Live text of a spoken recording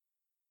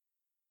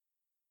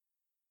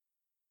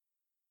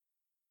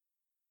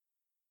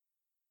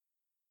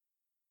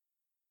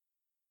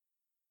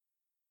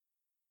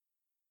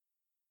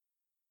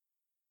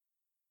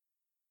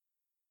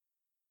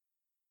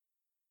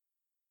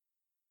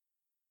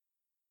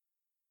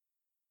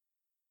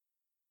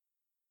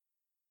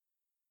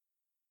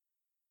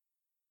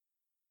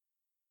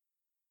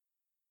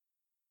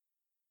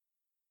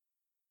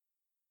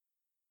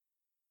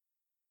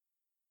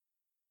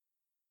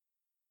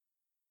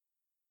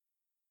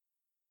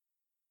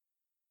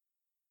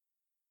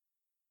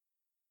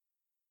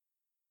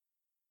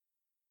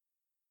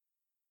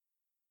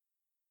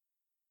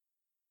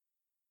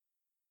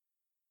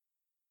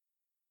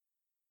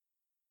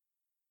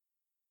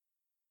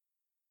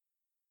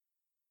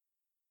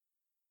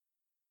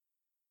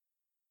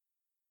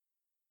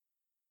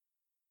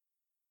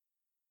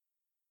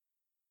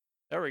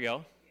There we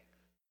go.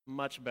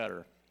 Much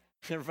better.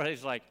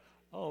 Everybody's like,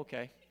 oh,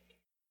 okay.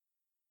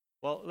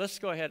 Well, let's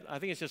go ahead. I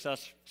think it's just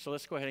us, so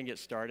let's go ahead and get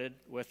started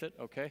with it,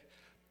 okay?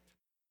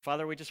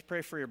 Father, we just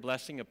pray for your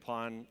blessing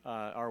upon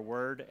our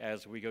word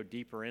as we go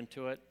deeper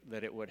into it,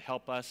 that it would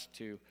help us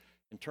to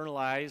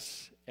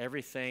internalize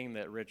everything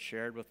that Rich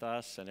shared with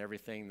us and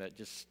everything that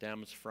just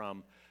stems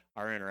from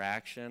our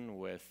interaction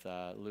with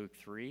Luke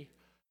 3.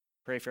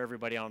 Pray for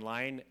everybody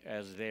online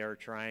as they are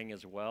trying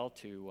as well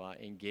to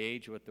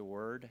engage with the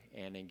word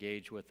and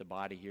engage with the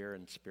body here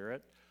in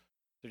spirit.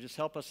 So just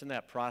help us in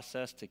that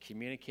process to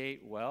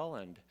communicate well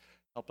and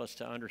help us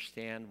to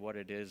understand what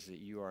it is that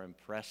you are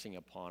impressing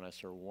upon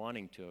us or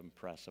wanting to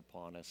impress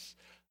upon us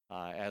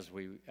as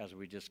we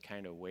just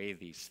kind of weigh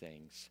these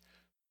things.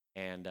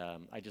 And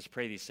I just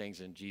pray these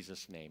things in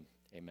Jesus' name.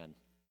 Amen.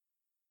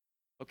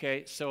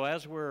 Okay, so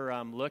as we're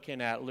looking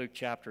at Luke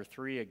chapter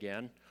 3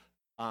 again,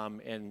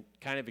 and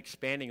kind of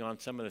expanding on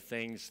some of the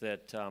things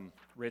that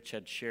Rich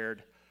had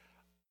shared,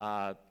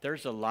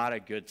 there's a lot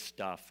of good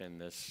stuff in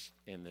this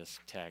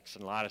text,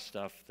 and a lot of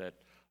stuff that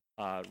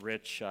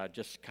Rich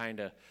just kind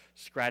of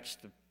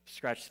scratched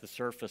the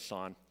surface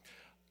on.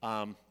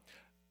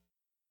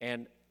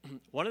 And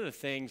one of the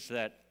things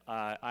that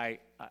I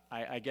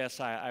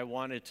guess I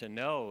wanted to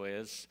know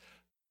is,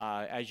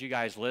 as you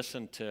guys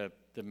listen to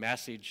the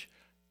message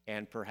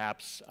and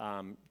perhaps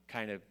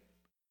kind of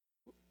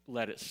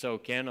let it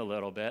soak in a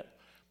little bit,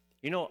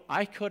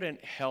 I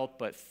couldn't help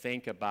but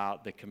think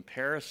about the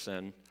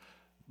comparison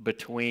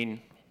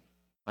between,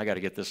 I got to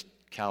get this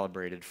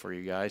calibrated for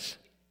you guys.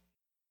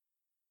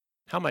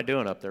 How am I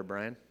doing up there,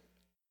 Brian?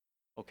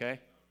 Okay?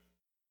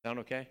 Sound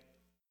okay?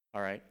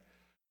 All right.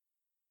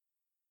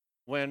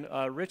 When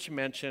Rich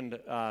mentioned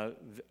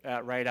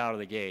right out of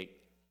the gate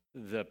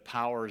the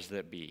powers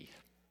that be,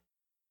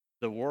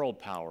 the world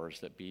powers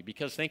that be,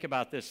 because think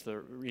about this, the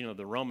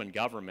Roman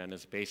government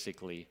is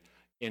basically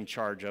in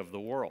charge of the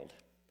world,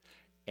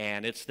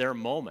 and it's their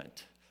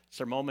moment. It's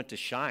their moment to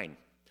shine.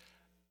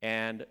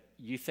 And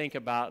you think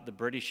about the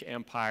British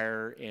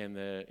Empire in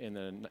the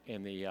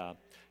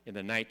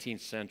 19th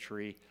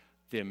century,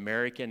 the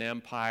American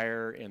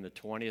Empire in the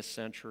 20th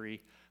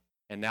century,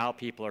 and now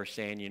people are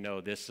saying,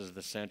 this is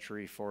the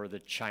century for the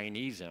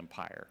Chinese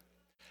Empire.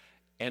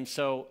 And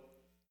so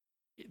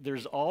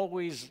there's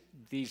always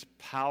these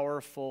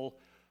powerful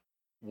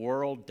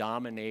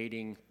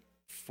world-dominating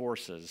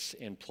forces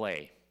in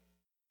play.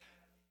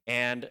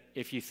 And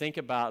if you think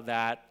about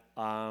that,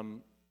 I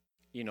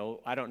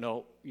don't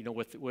know,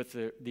 with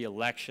the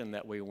election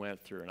that we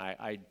went through, and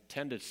I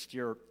tend to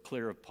steer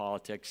clear of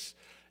politics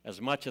as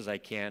much as I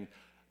can,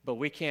 but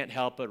we can't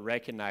help but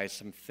recognize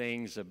some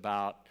things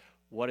about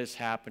what is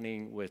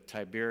happening with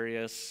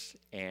Tiberius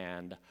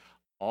and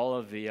all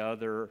of the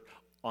other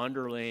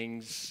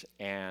underlings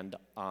and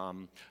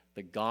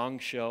the Gong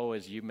Show,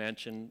 as you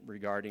mentioned,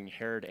 regarding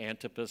Herod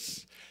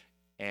Antipas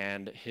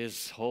and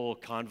his whole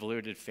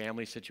convoluted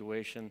family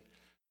situation,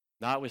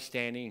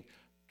 notwithstanding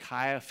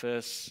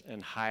Caiaphas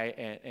and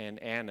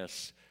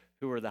Annas,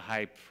 who were the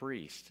high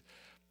priest.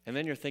 And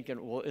then you're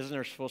thinking, well, isn't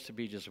there supposed to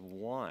be just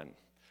one?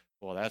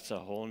 Well, that's a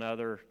whole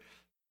nother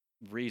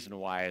reason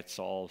why it's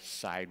all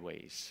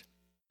sideways.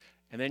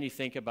 And then you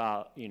think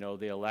about,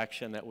 the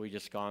election that we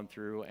just gone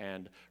through,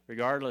 and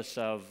regardless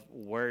of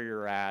where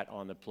you're at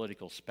on the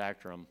political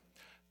spectrum,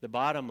 the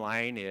bottom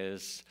line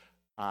is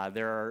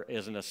there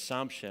is an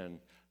assumption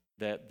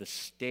that the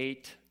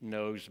state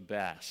knows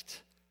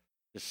best.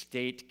 The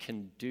state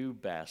can do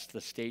best.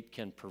 The state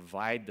can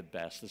provide the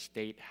best. The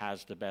state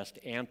has the best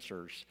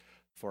answers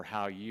for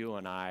how you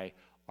and I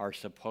are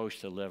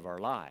supposed to live our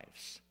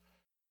lives.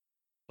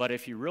 But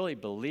if you really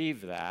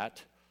believe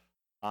that,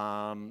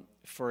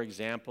 for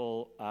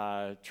example,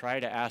 try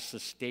to ask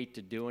the state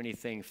to do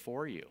anything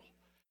for you.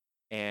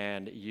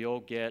 And you'll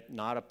get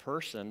not a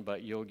person,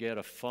 but you'll get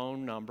a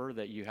phone number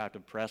that you have to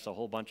press a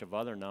whole bunch of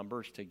other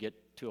numbers to get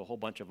to a whole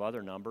bunch of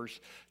other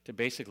numbers to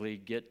basically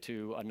get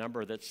to a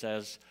number that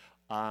says,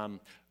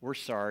 we're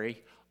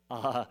sorry,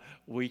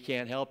 we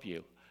can't help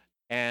you.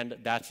 And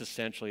that's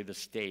essentially the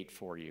state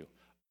for you.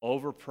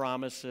 Over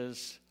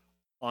promises,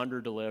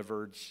 under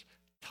delivered,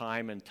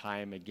 time and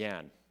time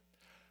again.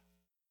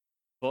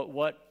 But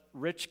what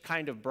Rich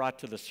kind of brought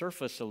to the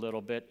surface a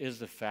little bit is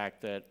the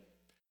fact that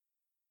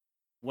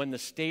when the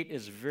state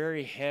is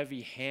very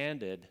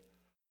heavy-handed,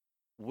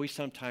 we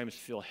sometimes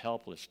feel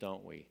helpless,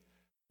 don't we?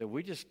 That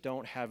we just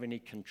don't have any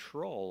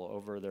control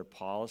over their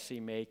policy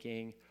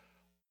making,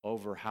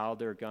 over how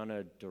they're going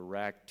to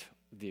direct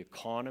the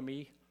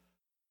economy,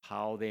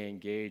 how they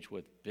engage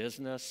with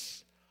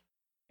business,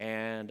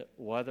 and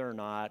whether or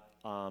not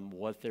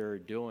what they're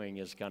doing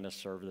is going to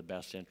serve the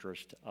best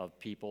interest of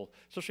people,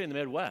 especially in the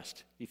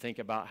Midwest. You think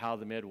about how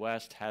the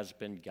Midwest has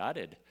been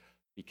gutted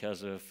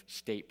because of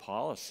state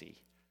policy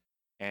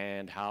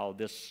and how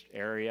this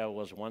area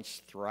was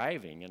once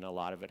thriving, and a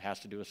lot of it has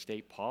to do with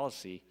state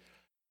policy.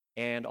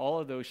 And all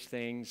of those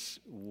things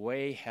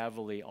weigh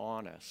heavily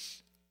on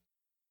us.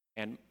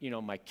 And,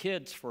 my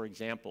kids, for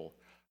example,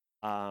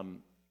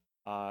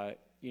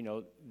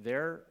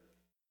 they're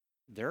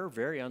they're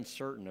very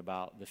uncertain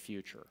about the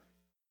future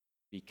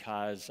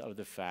because of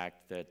the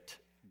fact that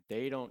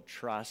they don't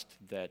trust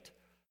that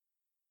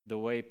the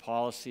way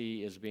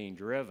policy is being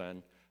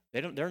driven,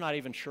 they're not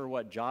even sure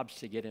what jobs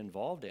to get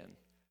involved in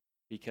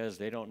because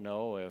they don't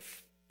know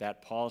if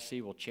that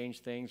policy will change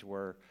things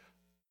where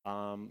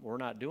we're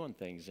not doing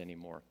things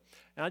anymore.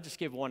 And I'll just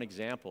give one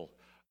example.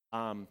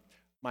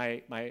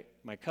 My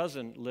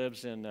cousin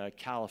lives in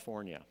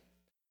California,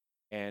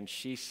 and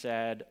she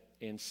said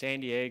in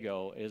San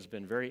Diego it has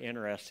been very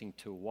interesting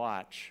to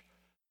watch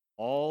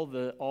all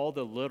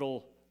the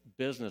little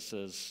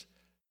businesses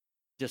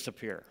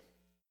disappear,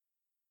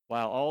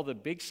 while all the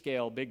big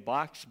scale, big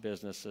box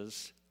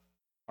businesses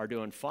are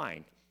doing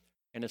fine.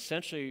 And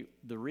essentially,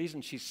 the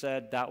reason she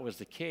said that was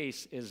the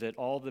case is that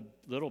all the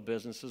little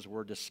businesses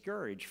were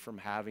discouraged from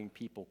having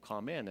people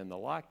come in the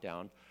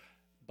lockdown.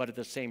 But at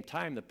the same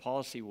time, the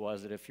policy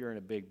was that if you're in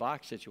a big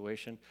box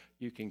situation,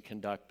 you can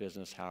conduct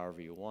business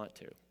however you want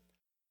to.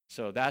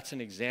 So that's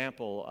an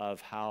example of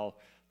how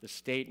the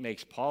state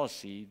makes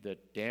policy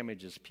that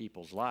damages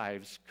people's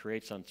lives,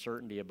 creates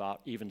uncertainty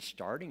about even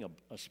starting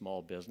a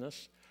small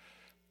business.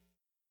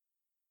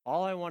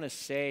 All I want to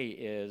say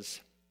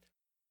is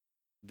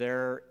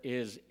there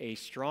is a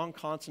strong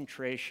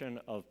concentration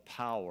of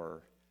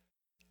power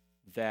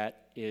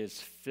that is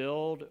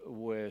filled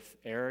with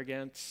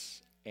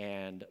arrogance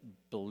and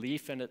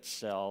belief in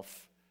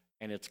itself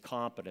and its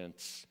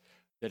competence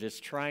that is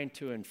trying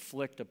to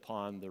inflict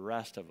upon the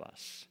rest of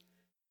us.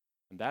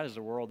 And that is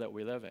the world that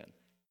we live in.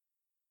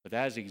 But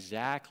that is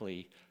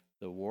exactly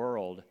the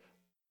world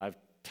of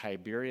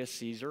Tiberius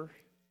Caesar,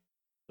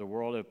 the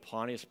world of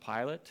Pontius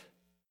Pilate,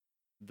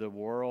 the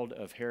world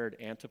of Herod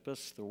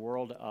Antipas, the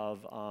world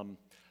of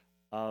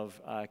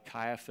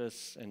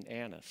Caiaphas and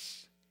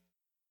Annas.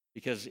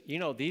 Because,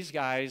 these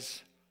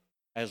guys,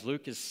 as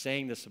Luke is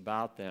saying this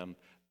about them,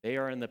 they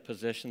are in the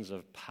positions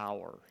of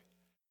power.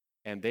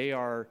 And they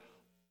are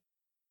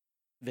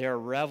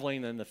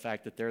reveling in the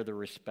fact that they're the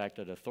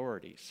respected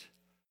authorities.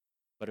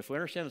 But if we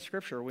understand the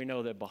scripture, we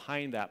know that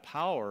behind that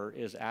power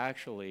is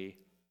actually,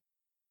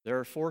 there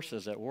are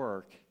forces at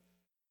work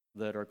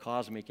that are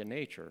cosmic in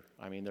nature.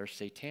 I mean, they're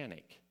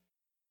satanic.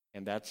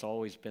 And that's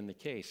always been the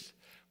case.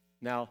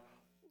 Now,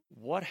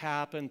 what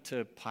happened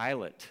to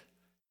Pilate?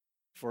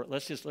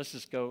 Let's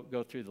just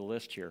go through the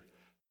list here.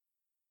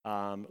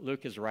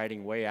 Luke is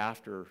writing way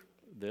after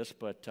this,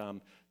 but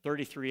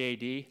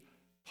 33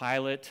 AD,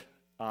 Pilate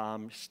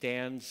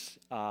stands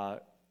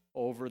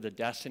over the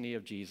destiny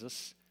of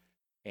Jesus,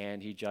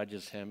 and he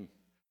judges him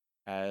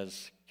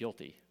as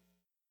guilty,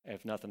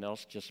 if nothing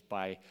else, just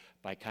by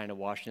kind of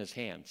washing his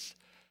hands.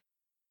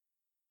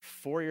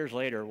 4 years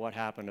later, what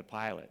happened to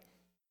Pilate?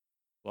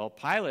 Well,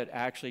 Pilate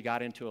actually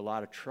got into a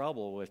lot of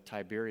trouble with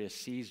Tiberius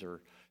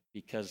Caesar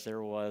because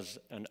there was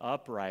an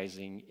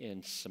uprising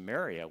in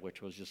Samaria,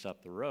 which was just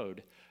up the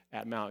road,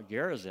 at Mount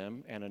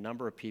Gerizim, and a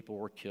number of people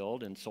were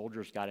killed and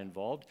soldiers got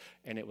involved,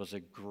 and it was a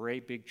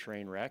great big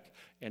train wreck.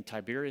 And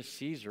Tiberius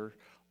Caesar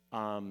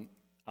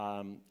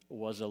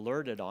was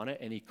alerted on it,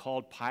 and he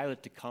called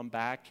Pilate to come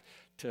back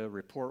to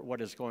report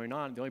what is going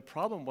on. The only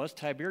problem was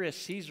Tiberius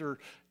Caesar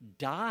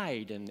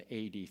died in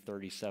AD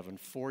 37,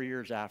 4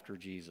 years after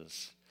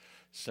Jesus.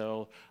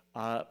 So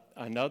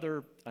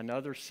another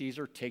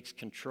Caesar takes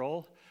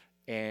control,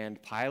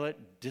 and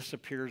Pilate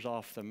disappears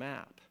off the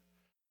map.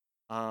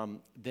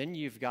 Then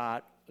you've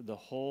got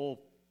all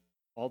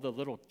the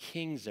little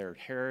kings there,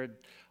 Herod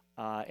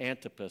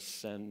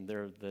Antipas, and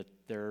there's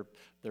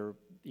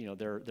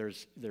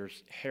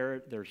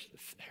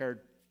Herod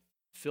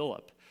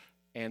Philip,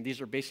 and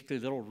these are basically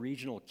little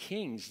regional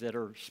kings that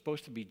are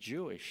supposed to be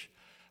Jewish.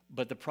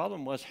 But the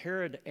problem was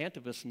Herod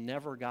Antipas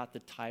never got the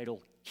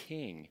title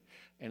king,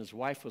 and his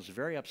wife was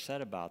very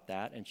upset about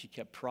that, and she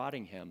kept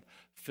prodding him.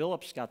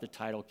 Philip's got the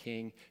title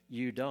king,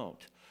 you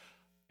don't.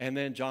 And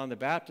then John the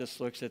Baptist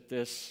looks at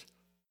this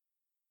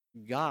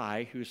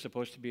guy who's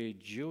supposed to be a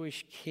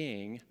Jewish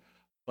king,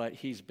 but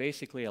he's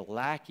basically a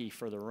lackey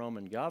for the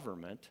Roman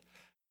government,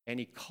 and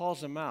he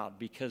calls him out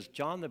because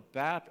John the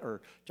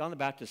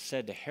Baptist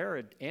said to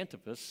Herod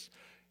Antipas,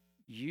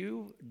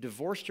 you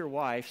divorced your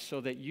wife so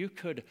that you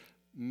could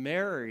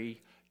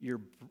marry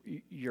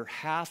your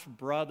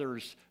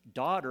half-brother's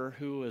daughter,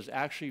 who was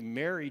actually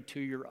married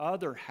to your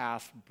other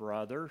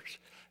half-brothers,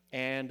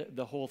 and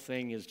the whole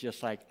thing is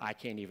just like, I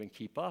can't even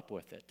keep up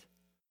with it.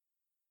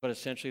 But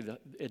essentially,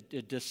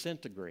 it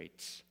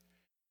disintegrates.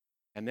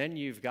 And then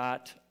you've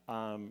got,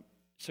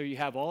 so you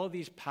have all of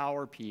these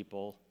power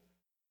people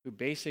who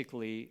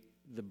basically,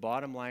 the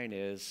bottom line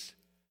is,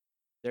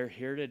 they're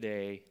here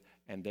today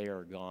and they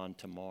are gone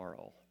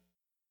tomorrow.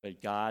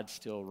 But God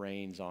still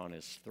reigns on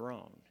his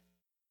throne.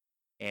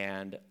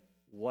 And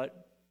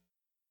what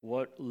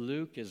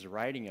Luke is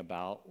writing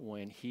about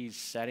when he's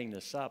setting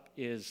this up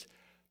is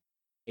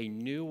a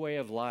new way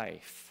of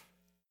life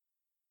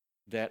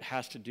that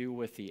has to do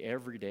with the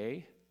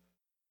everyday,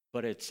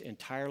 but it's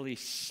entirely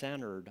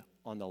centered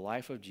on the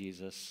life of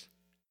Jesus,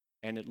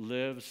 and it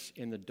lives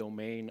in the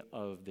domain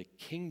of the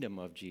kingdom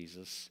of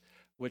Jesus,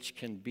 which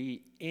can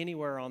be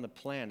anywhere on the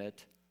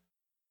planet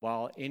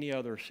while any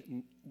other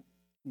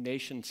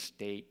nation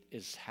state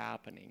is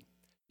happening.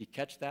 You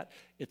catch that?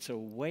 It's a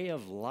way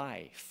of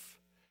life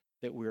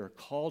that we are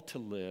called to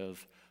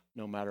live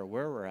no matter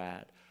where we're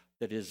at,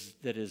 that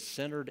is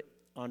centered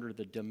under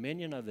the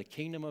dominion of the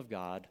kingdom of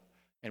God.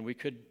 And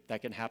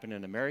that can happen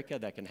in America,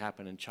 that can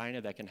happen in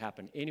China, that can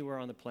happen anywhere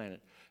on the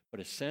planet. But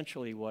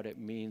essentially what it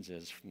means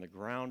is from the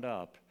ground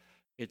up,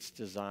 it's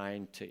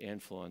designed to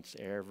influence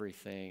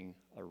everything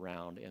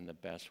around in the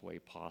best way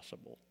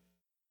possible.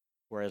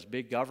 Whereas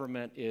big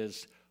government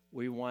is,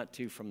 we want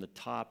to, from the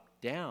top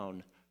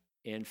down,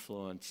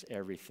 influence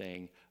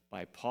everything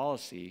by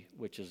policy,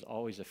 which is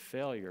always a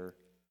failure.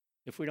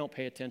 If we don't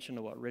pay attention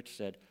to what Rich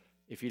said,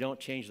 if you don't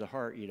change the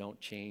heart, you don't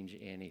change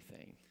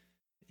anything.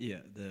 Yeah,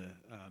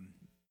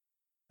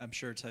 I'm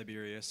sure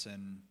Tiberius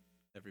and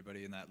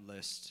everybody in that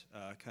list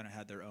kind of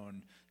had their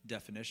own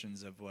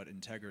definitions of what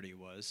integrity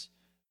was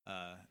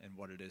and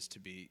what it is to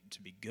be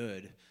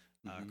good.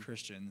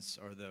 Christians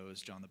are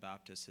those. John the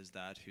Baptist is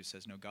that who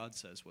says, "No, God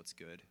says what's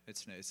good.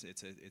 It's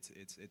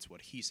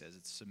what He says.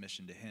 It's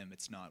submission to Him.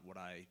 It's not what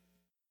I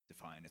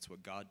define. It's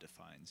what God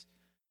defines."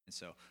 And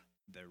so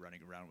they're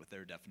running around with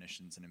their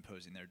definitions and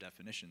imposing their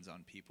definitions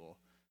on people.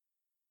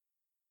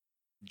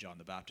 John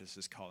the Baptist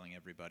is calling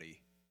everybody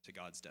to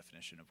God's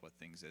definition of what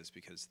things is,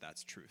 because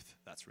that's truth.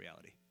 That's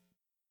reality.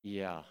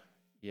 Yeah.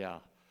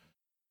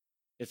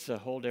 It's a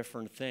whole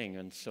different thing.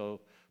 And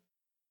so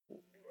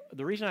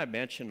the reason I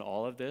mention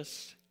all of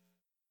this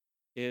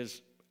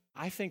is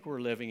I think we're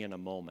living in a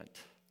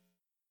moment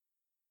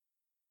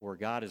where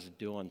God is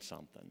doing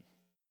something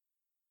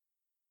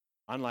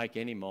unlike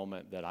any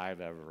moment that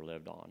I've ever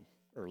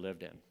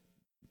lived in.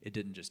 It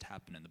didn't just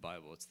happen in the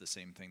Bible. It's the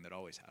same thing that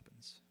always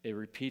happens. It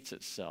repeats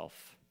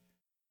itself.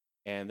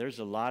 And there's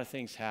a lot of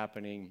things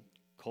happening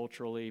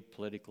culturally,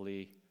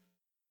 politically.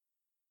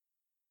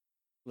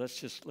 Let's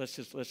just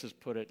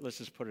put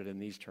it in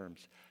these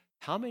terms.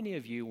 How many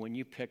of you, when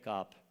you pick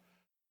up,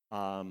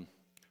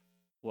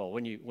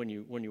 when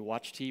you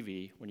watch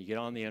TV, when you get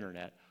on the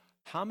internet,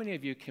 how many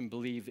of you can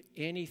believe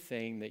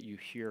anything that you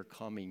hear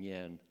coming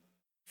in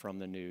from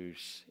the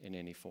news in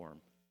any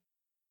form?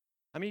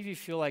 How many of you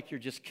feel like you're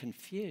just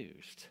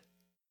confused?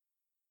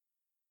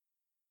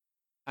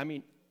 I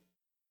mean,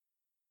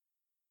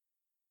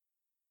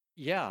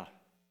 yeah.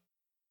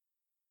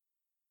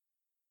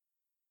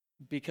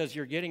 Because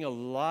you're getting a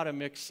lot of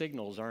mixed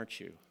signals,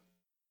 aren't you?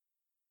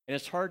 And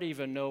it's hard to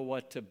even know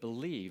what to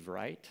believe,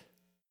 right?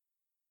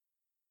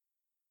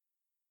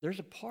 There's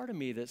a part of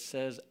me that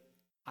says,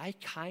 I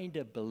kind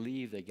of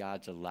believe that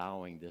God's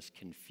allowing this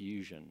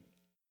confusion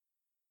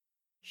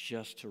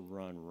just to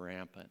run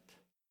rampant.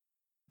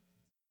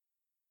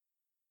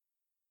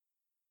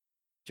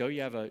 Joe,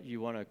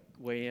 you want to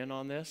weigh in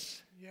on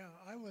this? Yeah,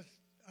 I was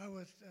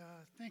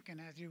thinking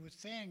as you were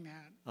saying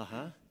that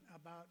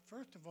about,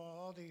 first of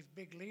all these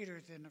big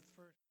leaders in the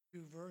first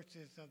few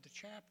verses of the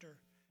chapter.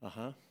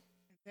 And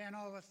then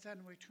all of a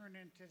sudden we turn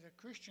into the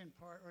Christian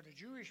part or the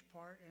Jewish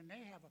part, and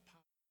they have a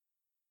power.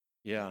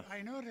 Yeah.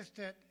 I noticed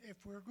that if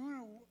we're going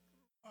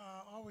to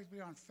always be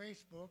on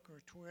Facebook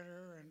or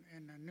Twitter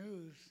and the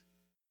news,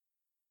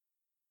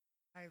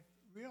 I've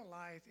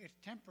realized it's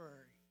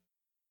temporary.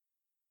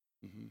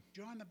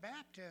 John the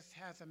Baptist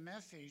has a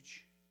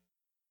message,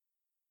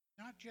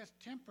 not just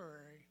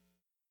temporary,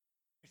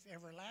 it's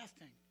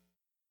everlasting.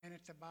 And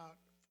it's about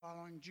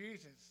following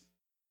Jesus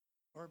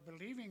or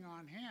believing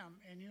on Him,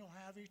 and you'll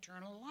have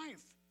eternal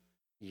life.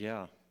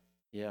 Yeah.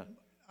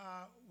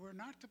 We're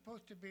not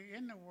supposed to be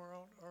in the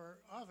world or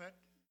of it.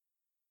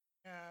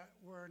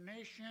 We're a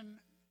nation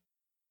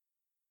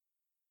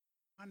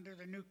under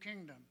the new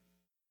kingdom.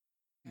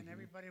 And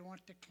everybody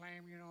wants to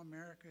claim,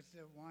 America's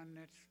the one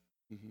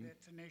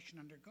that's a nation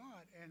under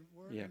God. And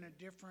we're in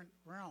a different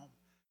realm.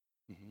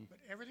 But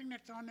everything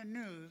that's on the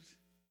news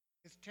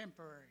is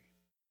temporary.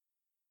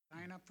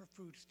 Sign up for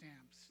food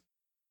stamps.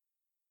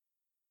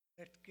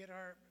 Let's get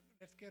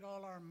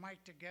all our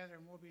might together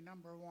and we'll be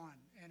number one.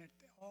 And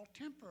it's all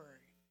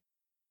temporary.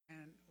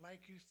 And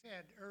like you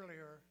said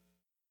earlier,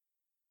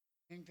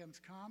 kingdoms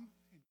come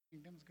and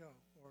kingdoms go,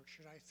 or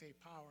should I say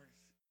powers.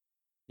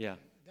 Yeah. And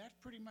that's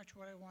pretty much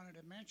what I wanted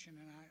to mention,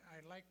 and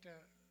I like to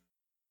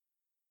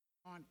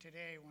on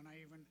today when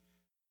I even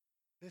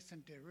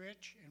listened to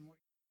Rich and what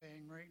you're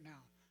saying right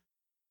now.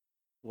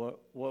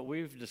 What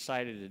we've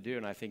decided to do,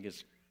 and I think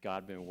it's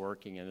God been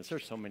working, and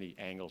there's so many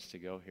angles to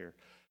go here.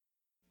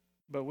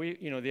 But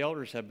the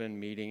elders have been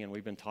meeting, and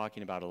we've been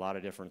talking about a lot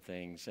of different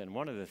things. And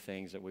one of the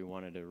things that we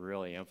wanted to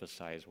really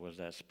emphasize was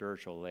that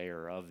spiritual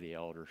layer of the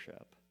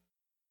eldership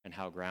and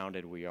how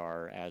grounded we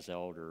are as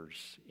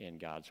elders in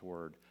God's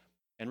Word.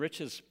 And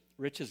Rich's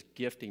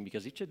gifting,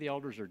 because each of the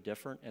elders are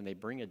different, and they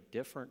bring a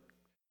different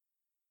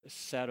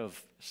set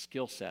of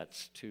skill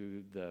sets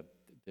to the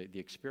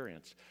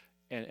experience.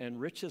 And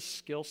Rich's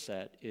skill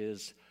set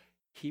is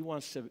he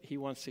wants to,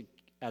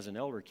 as an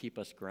elder, keep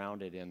us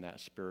grounded in that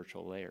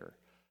spiritual layer,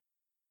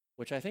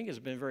 which I think has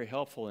been very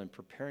helpful in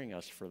preparing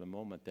us for the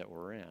moment that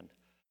we're in,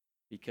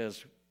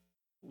 because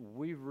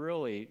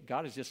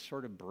God is just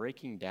sort of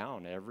breaking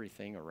down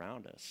everything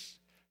around us.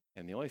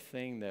 And the only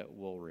thing that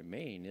will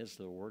remain is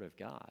the Word of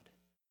God.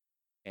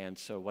 And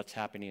so what's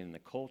happening in the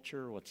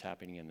culture, what's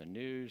happening in the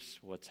news,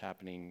 what's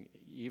happening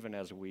even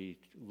as we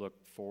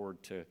look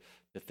forward to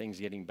the things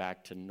getting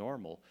back to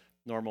normal.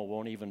 Normal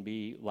won't even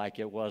be like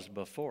it was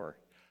before.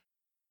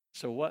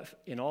 So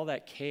what in all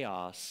that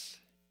chaos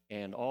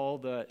and all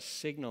the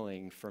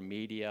signaling from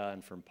media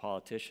and from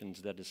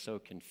politicians that is so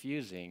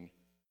confusing,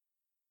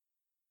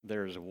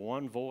 there's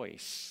one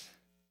voice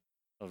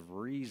of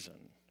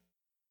reason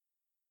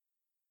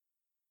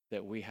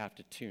that we have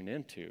to tune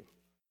into,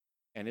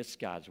 and it's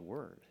God's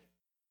Word.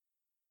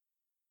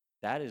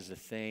 That is the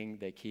thing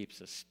that keeps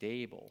us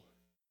stable.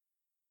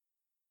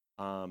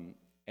 And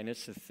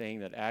it's the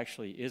thing that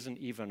actually isn't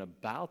even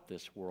about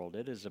this world.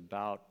 It is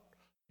about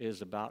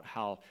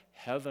how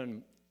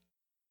heaven,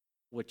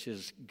 which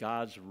is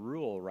God's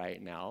rule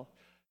right now,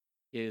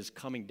 is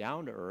coming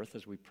down to earth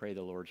as we pray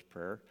the Lord's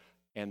Prayer,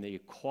 and the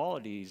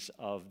qualities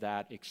of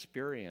that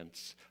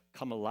experience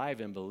come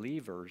alive in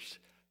believers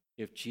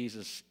if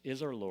Jesus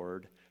is our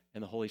Lord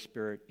and the Holy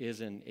Spirit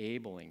is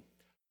enabling.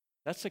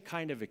 That's the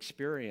kind of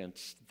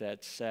experience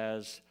that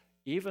says,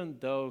 even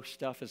though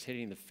stuff is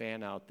hitting the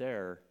fan out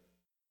there,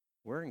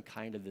 we're in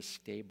kind of this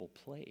stable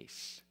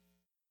place.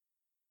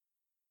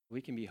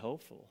 We can be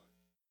hopeful.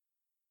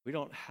 We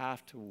don't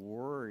have to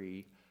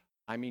worry.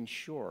 I mean,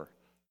 sure,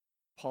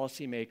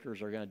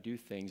 policymakers are going to do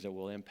things that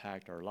will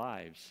impact our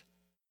lives,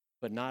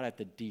 but not at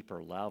the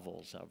deeper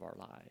levels of our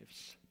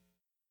lives.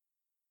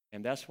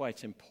 And that's why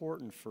it's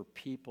important for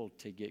people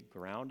to get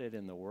grounded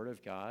in the Word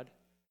of God,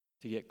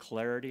 to get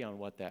clarity on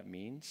what that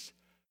means.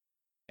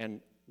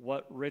 And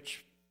what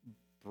Rich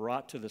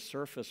brought to the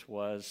surface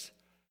was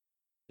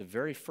the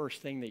very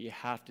first thing that you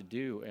have to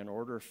do in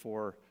order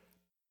for,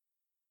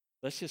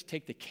 let's just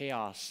take the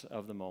chaos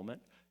of the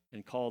moment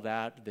and call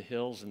that the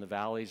hills and the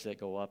valleys that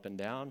go up and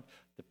down,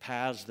 the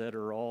paths that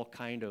are all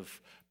kind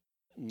of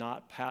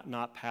not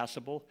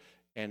passable.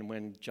 And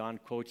when John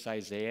quotes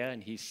Isaiah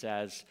and he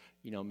says,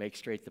 make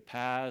straight the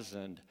paths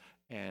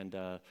and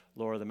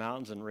lower the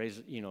mountains and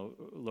raise,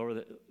 lower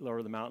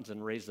the mountains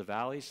and raise the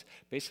valleys.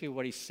 Basically,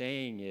 what he's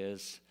saying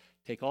is,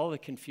 take all the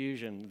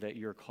confusion that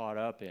you're caught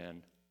up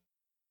in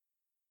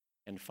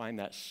and find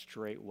that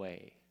straight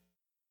way.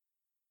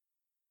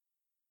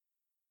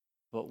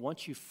 But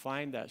once you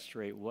find that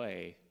straight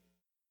way,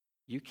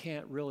 you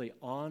can't really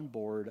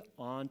onboard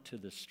onto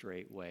the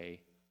straight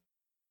way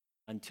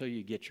until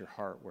you get your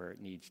heart where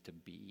it needs to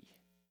be.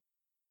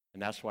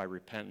 And that's why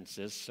repentance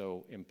is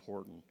so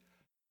important.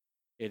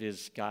 It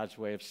is God's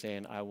way of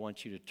saying, I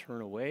want you to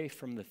turn away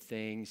from the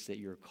things that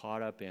you're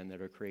caught up in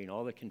that are creating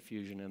all the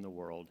confusion in the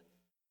world.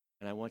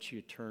 And I want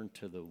you to turn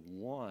to the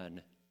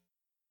one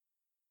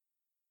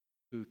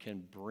who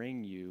can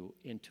bring you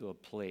into a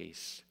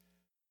place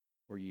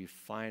where you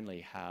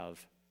finally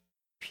have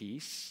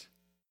peace,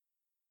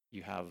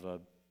 you have a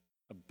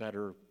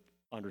better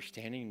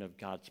understanding of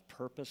God's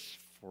purpose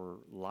for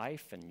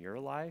life and your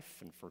life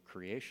and for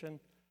creation.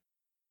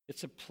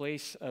 It's a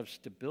place of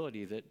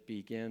stability that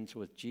begins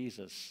with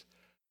Jesus.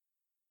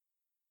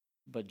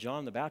 But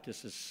John the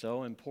Baptist is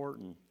so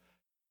important.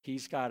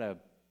 He's got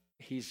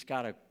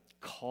to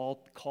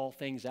call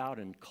things out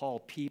and call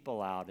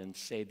people out and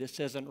say, this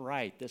isn't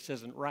right, this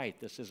isn't right,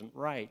 this isn't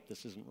right,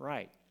 this isn't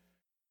right.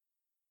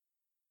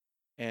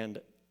 And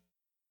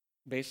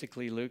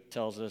basically Luke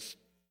tells us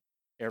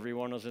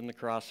everyone was in the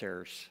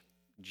crosshairs.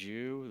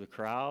 Jew, the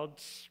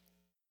crowds,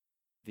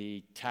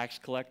 the tax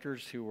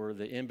collectors who were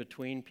the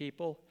in-between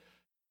people,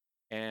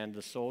 and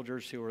the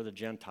soldiers who were the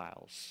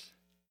Gentiles.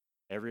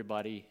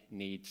 Everybody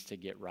needs to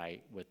get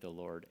right with the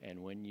Lord.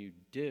 And when you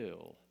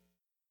do,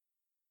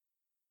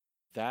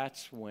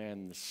 that's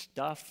when the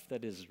stuff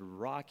that is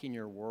rocking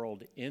your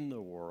world in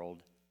the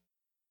world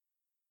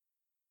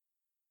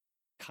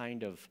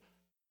kind of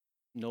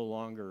no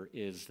longer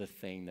is the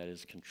thing that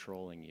is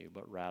controlling you,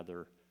 but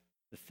rather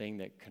the thing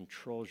that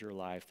controls your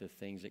life, the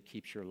things that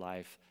keeps your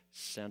life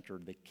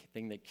centered, the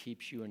thing that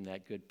keeps you in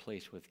that good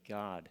place with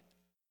God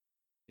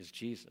is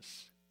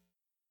Jesus.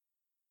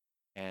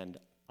 And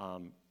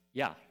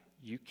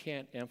you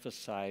can't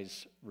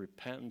emphasize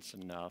repentance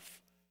enough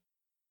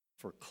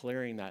for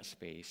clearing that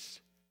space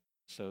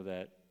so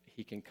that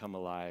he can come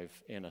alive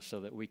in us, so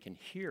that we can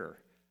hear.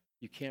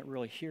 You can't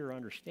really hear or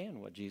understand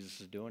what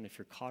Jesus is doing if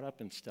you're caught up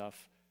in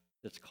stuff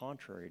that's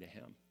contrary to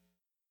him.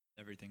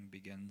 Everything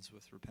begins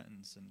with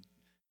repentance, and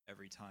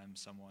every time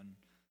someone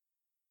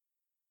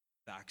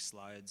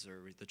backslides,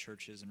 or the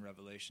churches in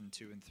Revelation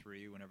 2 and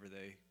 3, whenever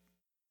they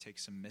take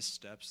some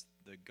missteps,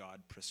 the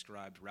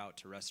God-prescribed route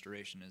to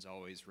restoration is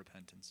always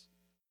repentance.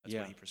 That's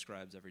what he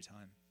prescribes every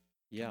time.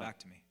 Come back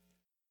to me.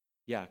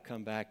 Yeah,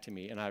 come back to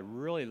me. And I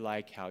really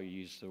like how you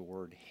use the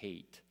word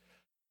hate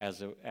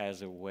as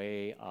a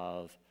way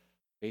of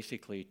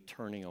basically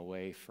turning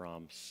away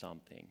from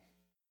something.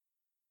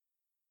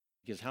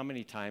 Because how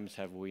many times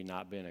have we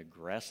not been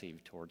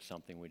aggressive towards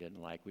something we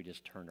didn't like? We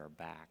just turned our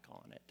back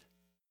on it.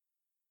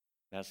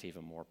 That's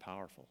even more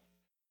powerful.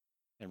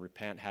 And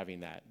repent, having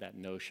that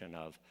notion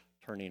of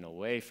turning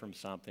away from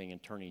something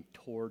and turning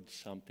towards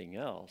something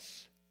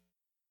else,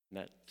 and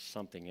that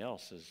something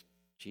else is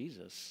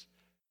Jesus,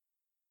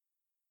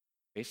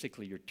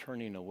 basically you're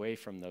turning away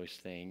from those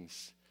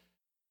things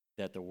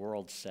that the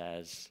world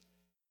says,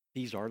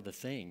 these are the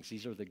things,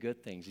 these are the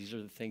good things, these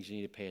are the things you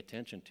need to pay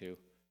attention to.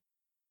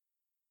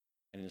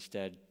 And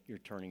instead, you're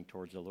turning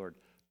towards the Lord.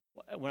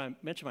 When I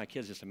mentioned my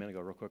kids just a minute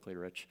ago, real quickly,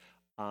 Rich,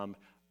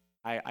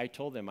 I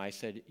told them, I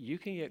said, you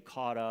can get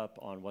caught up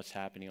on what's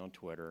happening on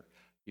Twitter.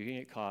 You can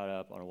get caught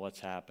up on what's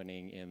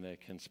happening in the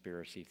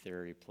conspiracy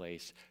theory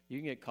place. You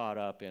can get caught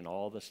up in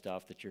all the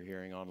stuff that you're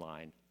hearing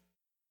online.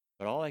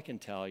 But all I can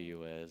tell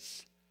you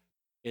is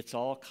it's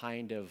all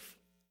kind of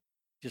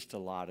just a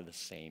lot of the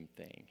same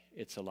thing.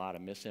 It's a lot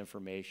of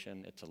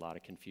misinformation, it's a lot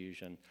of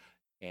confusion,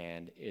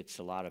 and it's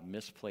a lot of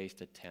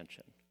misplaced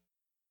attention.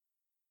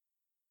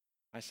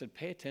 I said,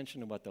 pay attention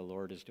to what the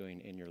Lord is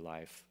doing in your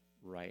life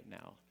right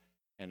now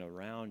and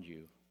around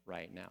you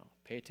right now.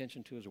 Pay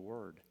attention to his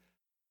word.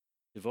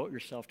 Devote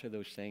yourself to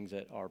those things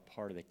that are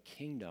part of the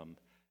kingdom,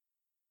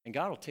 and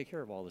God will take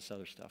care of all this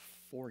other stuff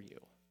for you.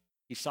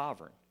 He's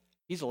sovereign.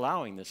 He's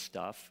allowing this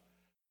stuff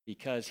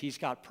because he's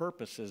got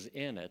purposes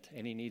in it,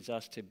 and he needs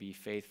us to be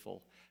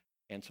faithful.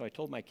 And so I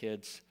told my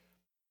kids,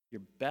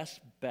 your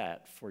best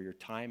bet for your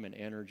time and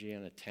energy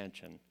and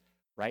attention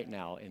right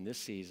now in this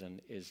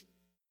season is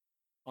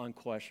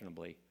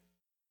unquestionably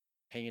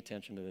paying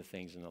attention to the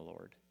things in the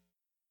Lord,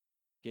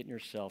 getting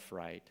yourself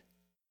right,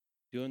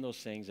 doing those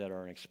things that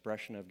are an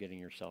expression of getting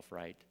yourself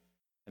right.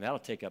 And that'll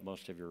take up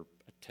most of your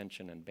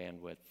attention and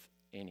bandwidth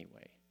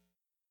anyway.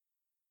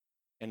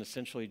 And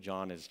essentially,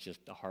 John is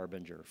just a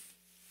harbinger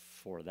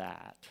for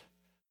that.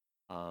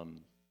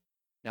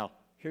 Now,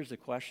 here's the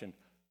question.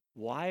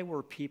 Why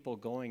were people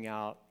going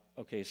out?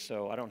 Okay,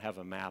 so I don't have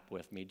a map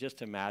with me.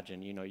 Just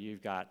imagine,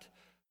 you've got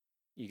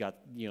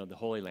the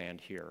Holy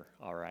Land here,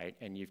 all right,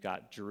 and you've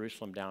got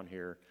Jerusalem down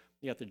here.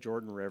 You got the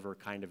Jordan River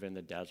kind of in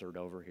the desert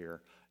over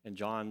here. And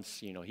John's,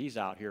 he's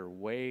out here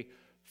way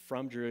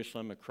from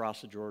Jerusalem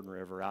across the Jordan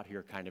River, out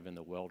here kind of in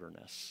the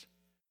wilderness.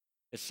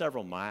 It's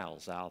several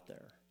miles out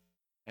there.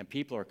 And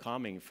people are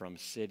coming from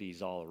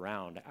cities all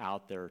around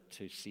out there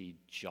to see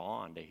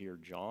John, to hear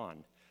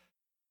John.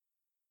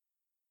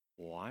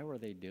 Why were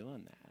they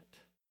doing that?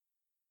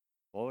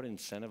 What would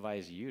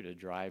incentivize you to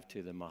drive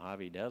to the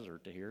Mojave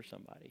Desert to hear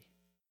somebody?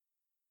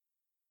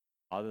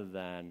 Other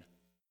than,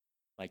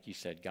 like you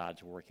said,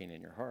 God's working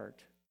in your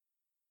heart.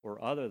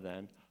 Or other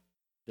than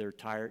you're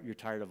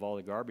tired of all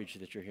the garbage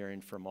that you're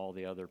hearing from all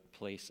the other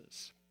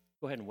places.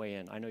 Go ahead and weigh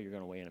in. I know you're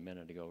going to weigh in a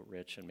minute ago,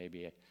 Rich, and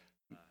maybe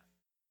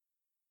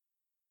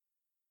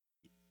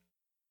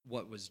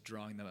what was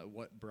drawing them,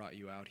 what brought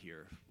you out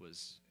here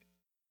was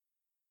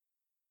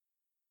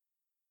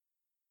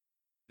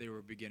they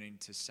were beginning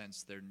to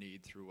sense their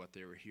need through what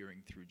they were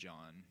hearing through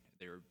John.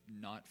 They were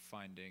not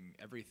finding,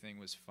 everything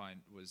was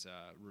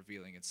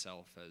revealing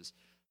itself as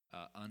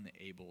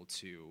unable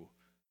to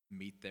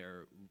meet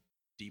their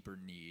deeper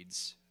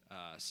needs.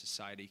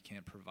 Society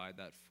can't provide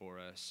that for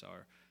us,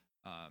 or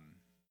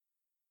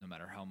no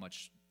matter how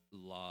much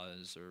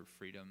laws or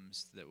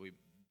freedoms that we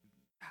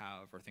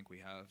have or think we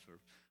have, or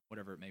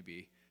whatever it may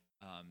be,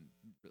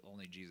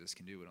 only Jesus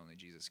can do what only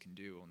Jesus can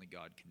do. Only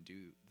God can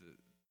do.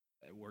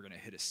 We're going to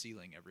hit a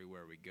ceiling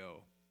everywhere we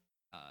go.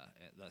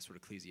 That's what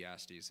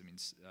Ecclesiastes.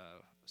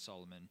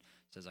 Solomon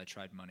says, "I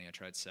tried money, I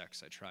tried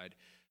sex, I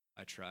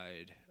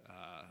tried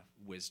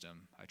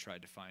wisdom, I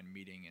tried to find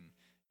meaning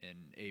in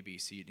A, B,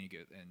 C,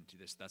 and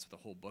this. That's what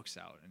the whole book's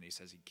out." And he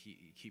says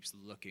he keeps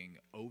looking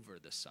over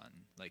the sun,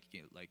 like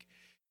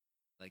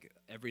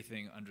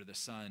everything under the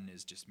sun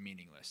is just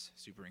meaningless.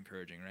 Super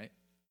encouraging, right?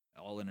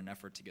 All in an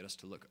effort to get us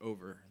to look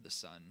over the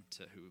sun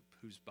to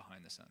who's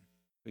behind the sun.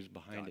 Who's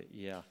behind it?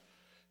 Yeah.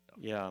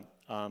 Yeah.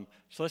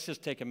 So let's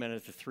just take a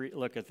minute to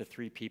look at the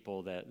three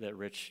people that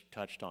Rich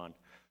touched on.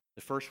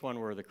 The first one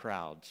were the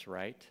crowds,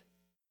 right?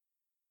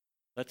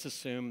 Let's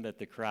assume that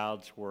the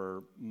crowds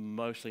were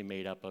mostly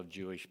made up of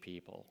Jewish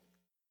people,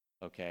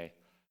 okay?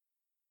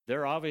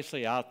 They're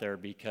obviously out there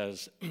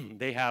because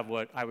they have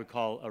what I would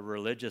call a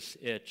religious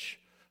itch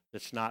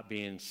that's not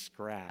being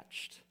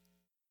scratched.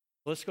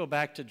 Let's go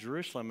back to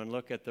Jerusalem and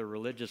look at the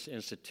religious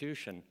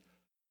institution.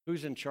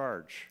 Who's in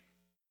charge?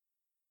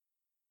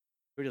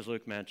 Who does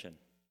Luke mention?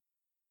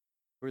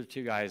 Who are the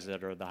two guys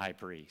that are the high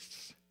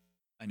priests?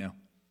 I know.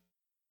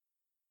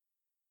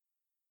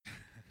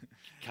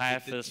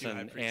 Caiaphas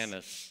and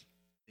Annas.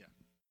 Yeah.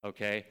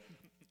 Okay.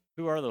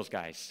 Who are those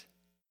guys?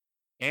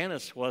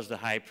 Annas was the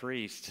high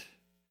priest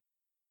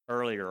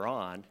earlier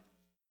on.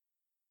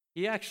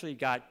 He actually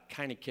got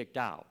kind of kicked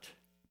out.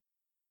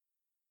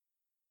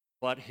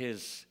 But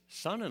his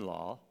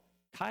son-in-law,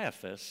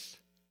 Caiaphas,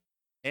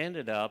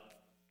 ended up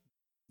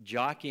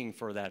jockeying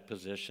for that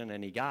position,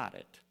 and he got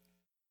it.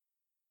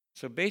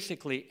 So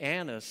basically,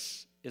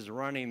 Annas is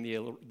running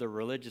the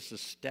religious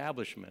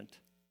establishment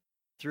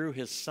through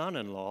his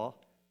son-in-law,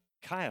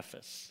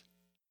 Caiaphas.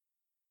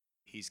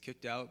 He's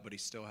kicked out, but he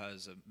still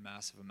has a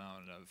massive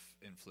amount of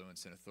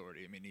influence and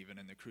authority. Even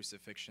in the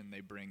crucifixion,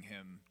 they bring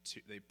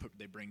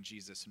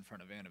Jesus in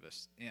front of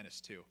Annas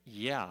too.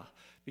 Yeah,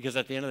 because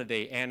at the end of the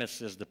day, Annas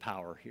is the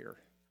power here.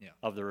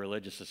 of the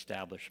religious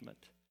establishment.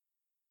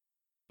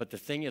 But the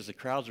thing is, the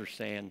crowds are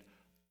saying,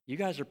 you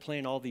guys are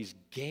playing all these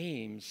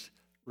games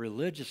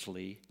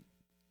religiously,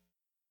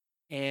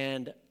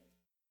 and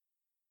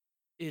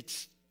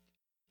it's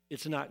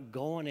not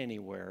going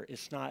anywhere.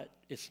 It's not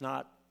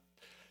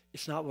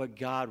what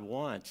God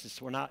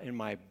wants. We're not in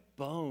my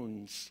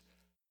bones.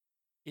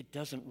 It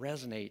doesn't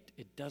resonate.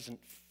 It doesn't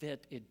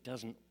fit. It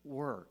doesn't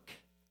work.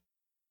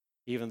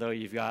 Even though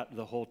you've got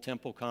the whole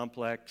temple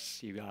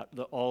complex, you've got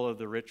all of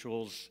the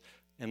rituals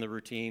and the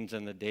routines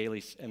and the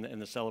daily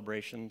and the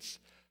celebrations,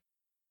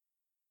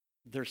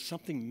 there's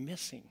something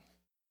missing.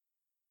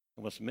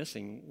 And what's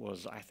missing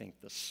was, I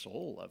think, the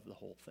soul of the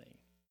whole thing.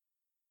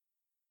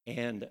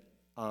 And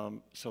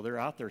so they're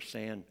out there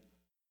saying,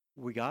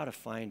 we got to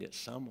find it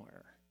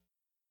somewhere.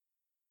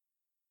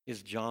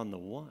 Is John the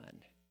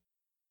one?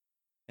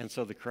 And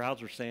so the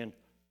crowds are saying,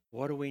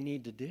 what do we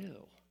need to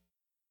do?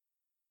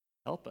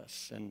 Help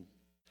us.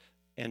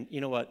 And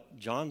you know what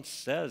John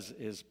says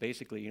is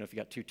basically, if you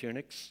got 2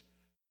 tunics,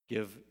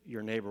 give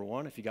your neighbor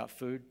one. If you got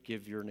food,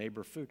 give your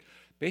neighbor food.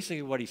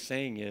 Basically what he's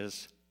saying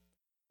is,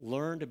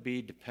 learn to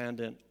be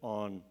dependent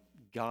on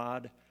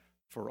God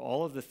for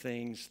all of the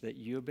things that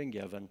you have been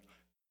given,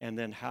 and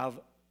then have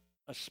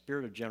a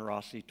spirit of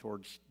generosity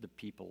towards the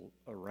people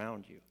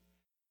around you.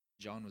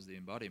 John was the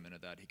embodiment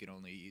of that. He could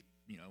only eat,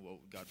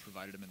 what God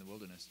provided him in the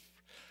wilderness.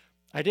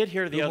 I did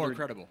hear more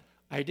credible.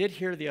 I did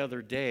hear the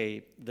other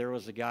day, there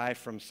was a guy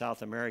from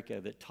South America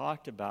that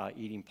talked about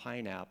eating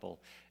pineapple,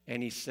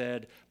 and he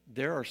said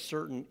there are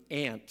certain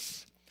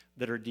ants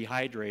that are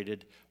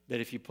dehydrated that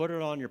if you put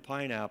it on your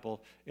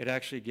pineapple, it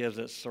actually gives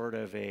it sort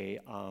of a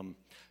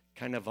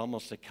kind of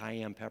almost a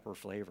cayenne pepper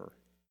flavor.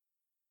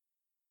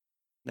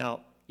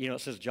 Now, it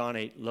says John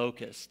ate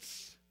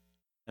locusts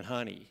and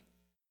honey.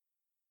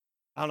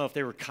 I don't know if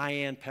they were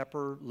cayenne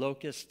pepper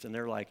locusts, and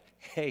they're like,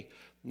 hey,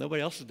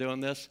 nobody else is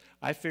doing this.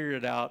 I figured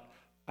it out.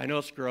 I know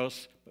it's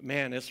gross, but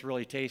man, it's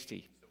really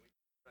tasty. So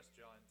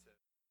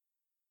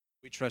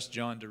we trust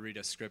John to read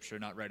us scripture,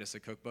 not write us a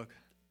cookbook?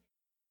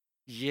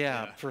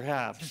 Yeah.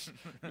 Perhaps.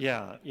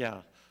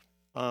 yeah.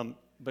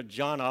 But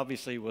John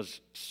obviously was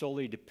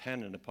solely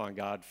dependent upon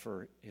God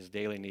for his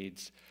daily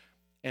needs.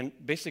 And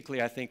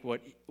basically, I think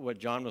what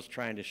John was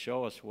trying to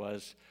show us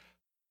was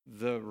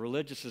the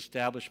religious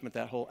establishment,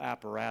 that whole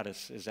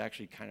apparatus, is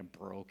actually kind of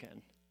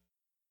broken.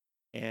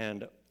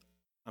 And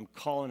I'm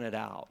calling it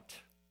out.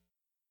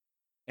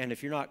 And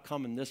if you're not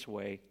coming this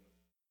way,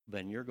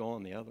 then you're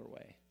going the other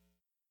way.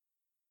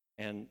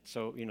 And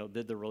so,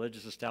 did the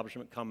religious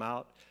establishment come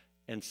out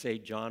and say,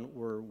 John,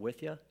 we're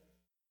with you?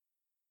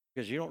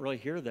 Because you don't really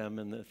hear them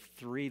in the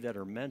 3 that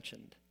are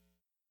mentioned.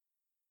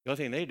 The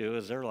only thing they do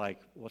is they're like,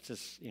 what's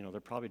this? They're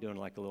probably doing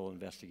like a little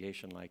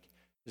investigation, like,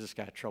 is this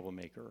guy a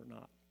troublemaker or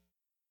not?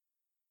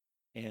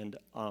 And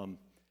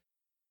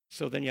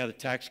so then you have the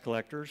tax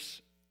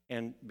collectors,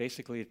 and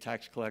basically the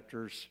tax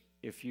collectors,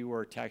 if you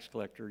were a tax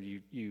collector,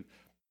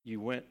 you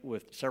went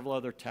with several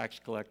other tax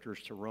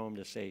collectors to Rome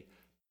to say,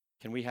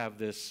 can we have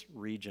this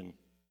region?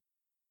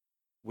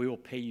 We will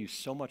pay you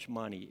so much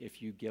money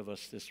if you give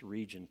us this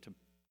region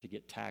to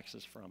get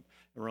taxes from.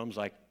 And Rome's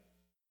like,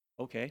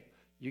 okay,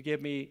 you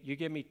give me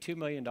 $2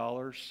 million,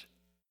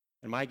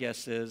 and my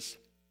guess is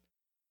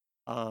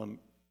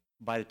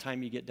by the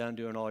time you get done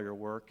doing all your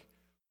work,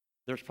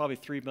 there's probably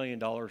 $3 million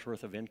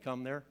worth of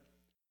income there.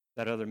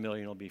 That other $1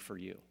 million will be for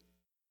you.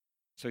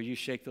 So you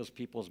shake those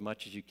people as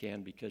much as you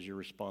can, because you're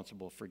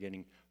responsible for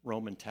getting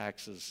Roman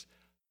taxes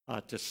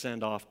to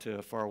send off to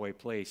a faraway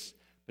place,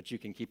 but you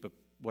can keep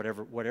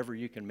whatever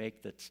you can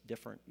make that's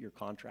different, you're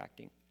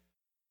contracting.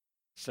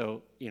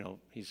 So,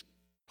 he's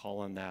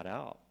calling that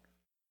out.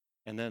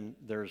 And then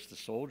there's the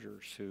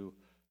soldiers who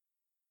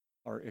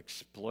are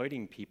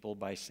exploiting people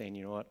by saying,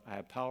 you know what, I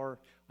have power,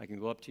 I can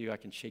go up to you, I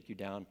can shake you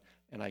down,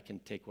 and I can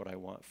take what I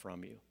want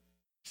from you.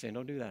 Saying,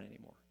 don't do that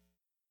anymore.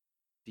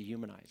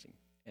 Dehumanizing,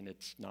 and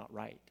it's not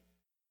right.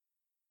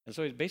 And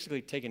so he's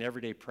basically taking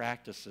everyday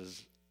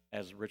practices,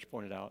 as Rich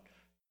pointed out,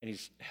 and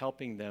he's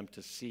helping them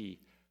to see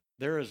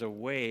there is a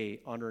way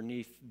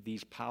underneath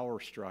these power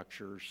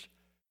structures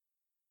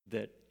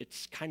that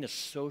it's kind of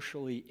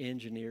socially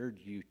engineered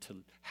you to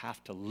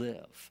have to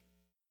live.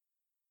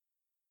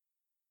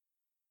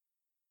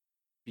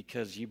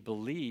 Because you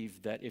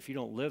believe that if you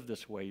don't live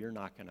this way, you're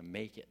not going to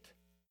make it.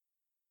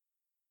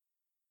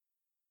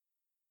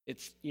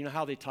 It's,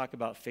 how they talk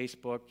about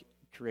Facebook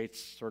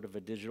creates sort of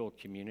a digital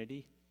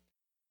community,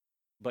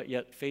 but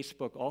yet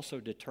Facebook also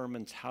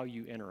determines how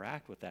you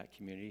interact with that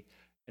community,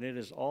 and it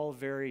is all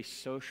very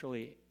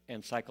socially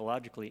and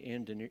psychologically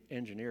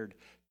engineered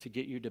to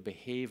get you to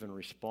behave and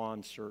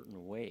respond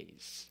certain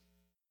ways.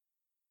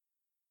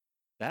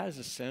 That is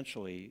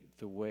essentially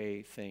the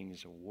way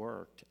things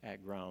worked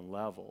at ground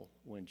level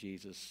when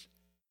Jesus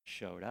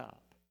showed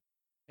up.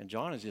 And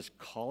John is just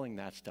calling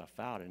that stuff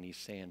out, and he's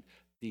saying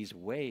these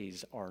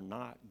ways are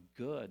not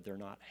good, they're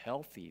not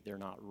healthy, they're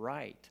not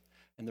right,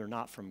 and they're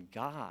not from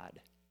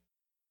God.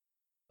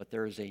 But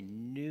there is a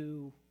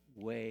new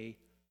way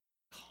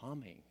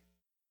coming.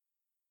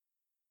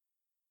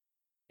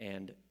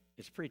 And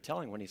it's pretty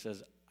telling when he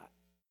says,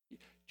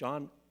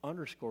 John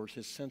underscores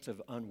his sense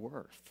of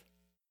unworth.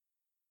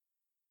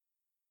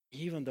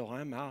 Even though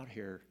I'm out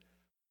here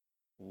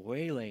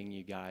waylaying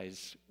you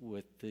guys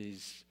with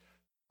these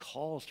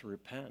calls to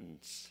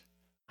repentance,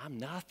 I'm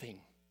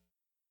nothing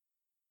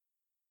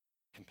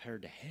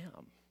compared to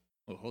him.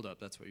 Oh, hold up.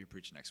 That's what you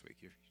preach next week.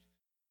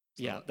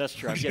 Yeah, that's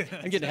true. I'm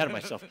getting ahead of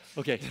myself.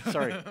 Okay,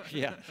 sorry.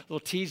 Yeah, a little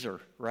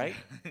teaser, right?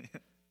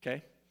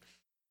 Okay.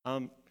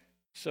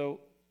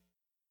 So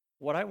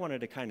what I wanted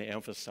to kind of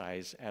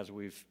emphasize as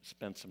we've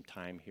spent some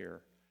time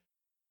here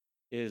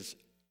is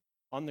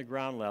on the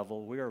ground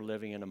level, we are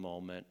living in a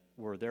moment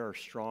where there are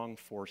strong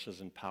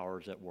forces and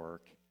powers at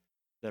work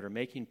that are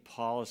making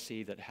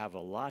policy that have a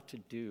lot to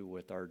do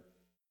with our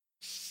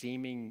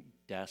seeming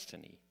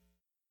destiny.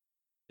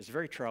 It's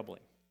very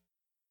troubling.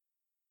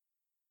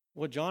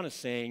 What John is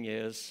saying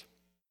is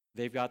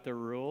they've got their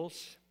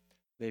rules,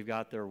 they've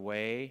got their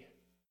way,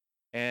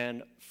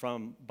 and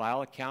by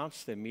all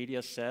accounts, the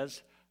media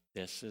says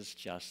this is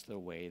just the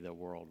way the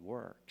world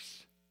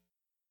works.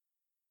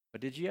 But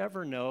did you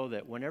ever know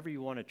that whenever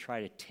you want to try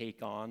to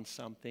take on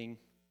something,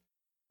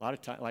 a lot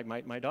of times, like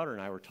my daughter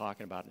and I were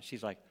talking about it,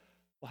 she's like,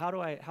 well, how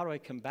do I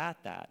combat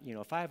that? You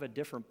know, if I have a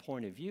different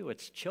point of view,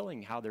 it's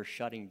chilling how they're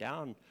shutting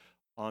down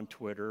on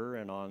Twitter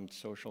and on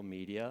social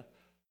media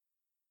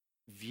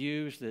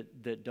views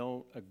that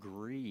don't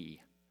agree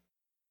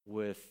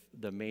with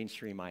the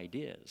mainstream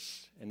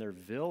ideas. And they're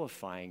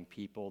vilifying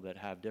people that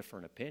have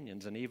different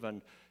opinions and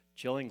even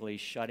chillingly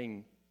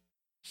shutting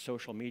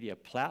social media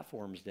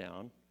platforms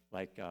down,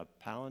 like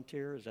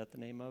Palantir, is that the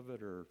name of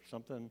it or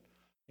something?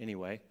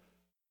 Anyway,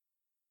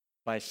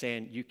 by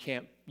saying you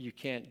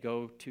can't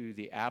go to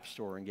the App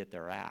Store and get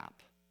their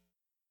app.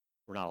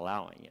 We're not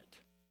allowing it.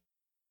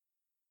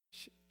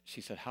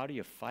 She said, how do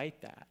you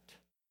fight that?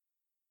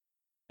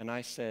 And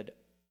I said,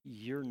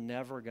 you're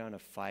never going to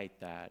fight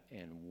that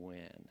and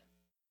win.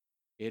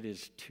 It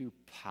is too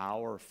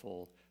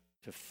powerful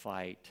to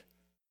fight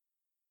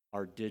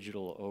our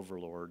digital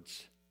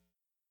overlords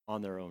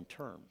on their own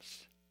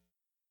terms.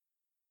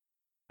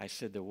 I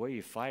said, the way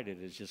you fight it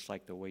is just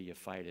like the way you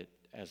fight it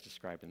as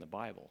described in the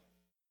Bible.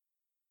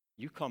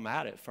 You come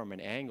at it from an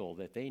angle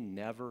that they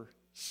never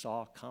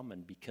saw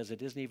coming because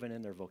it isn't even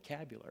in their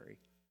vocabulary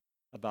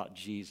about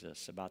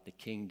Jesus, about the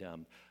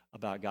kingdom,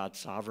 about God's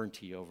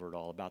sovereignty over it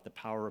all, about the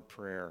power of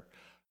prayer.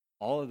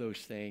 All of those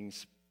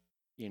things,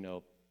 you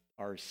know,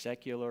 are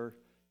secular,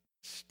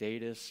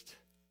 statist,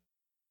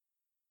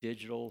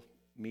 digital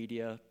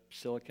media,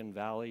 Silicon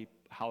Valley,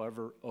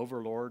 however,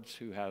 overlords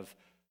who have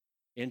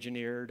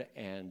engineered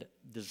and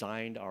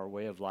designed our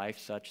way of life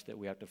such that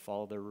we have to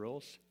follow their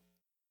rules.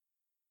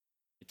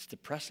 It's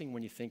depressing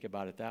when you think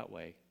about it that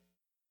way,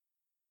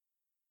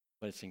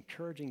 but it's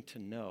encouraging to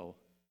know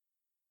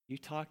you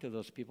talk to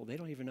those people, they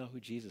don't even know who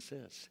Jesus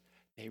is.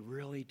 They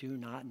really do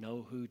not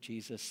know who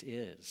Jesus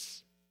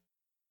is.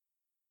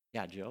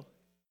 Yeah, Joe?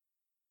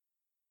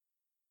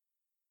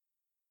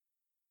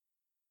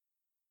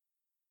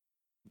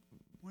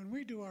 When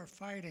we do our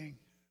fighting,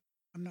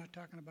 I'm not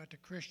talking about the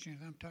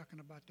Christians, I'm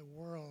talking about the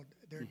world.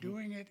 They're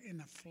doing it in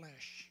the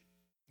flesh.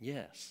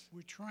 Yes.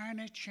 We're trying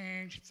to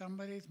change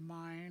somebody's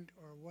mind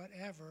or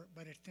whatever,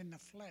 but it's in the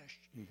flesh.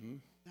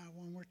 Now,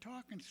 when we're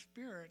talking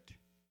spirit,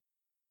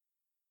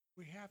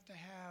 we have to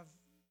have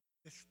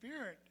the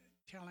Spirit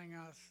telling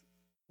us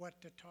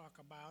what to talk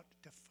about,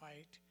 to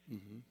fight.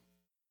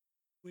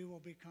 We will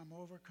become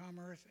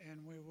overcomers,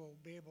 and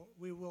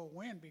we will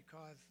win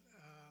because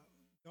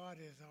God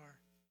is our.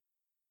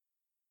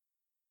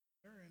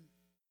 And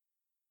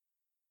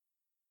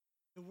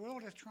the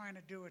world is trying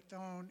to do its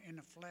own in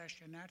the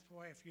flesh, and that's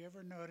why, if you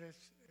ever notice,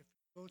 if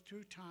you go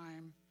through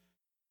time,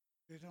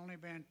 there's only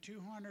been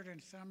 200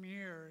 and some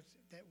years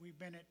that we've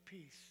been at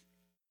peace.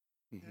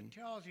 That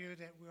tells you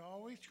that we're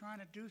always trying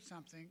to do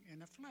something in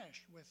the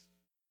flesh, with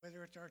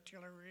whether it's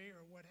artillery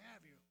or what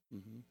have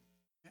you.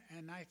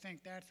 And I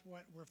think that's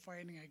what we're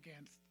fighting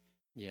against.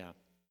 Yeah.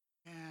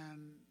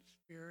 And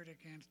spirit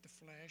against the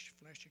flesh,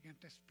 flesh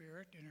against the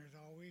spirit, and there's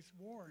always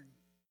warring.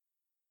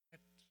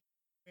 That's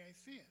the way I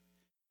see it.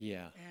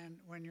 Yeah. And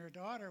when your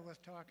daughter was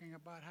talking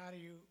about how do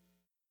you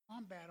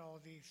combat all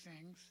these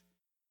things,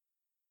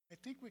 I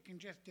think we can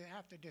just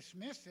have to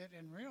dismiss it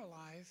and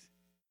realize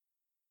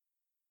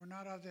we're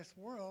not of this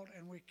world,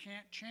 and we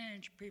can't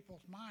change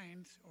people's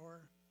minds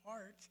or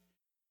hearts.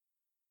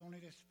 Only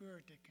the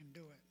Spirit that can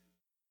do it.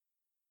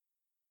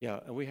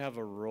 Yeah, and we have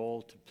a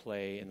role to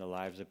play in the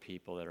lives of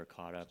people that are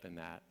caught up in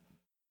that.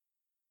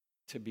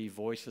 To be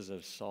voices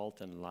of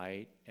salt and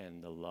light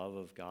and the love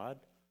of God,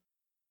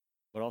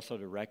 but also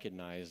to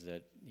recognize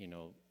that, you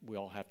know, we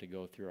all have to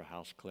go through a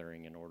house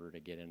clearing in order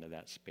to get into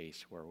that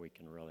space where we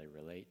can really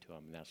relate to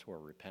Him, and that's where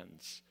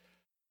repentance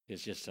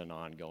is just an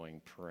ongoing,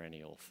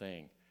 perennial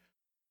thing.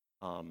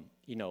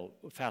 You know,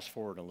 fast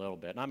forward a little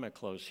bit, and I'm going to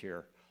close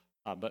here,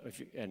 but if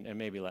you, and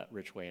maybe let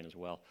Rich weigh in as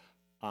well.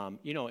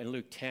 You know, in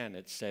Luke 10,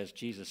 it says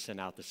Jesus sent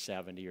out the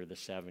 70 or the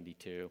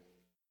 72.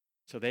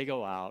 So they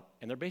go out,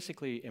 and they're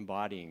basically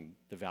embodying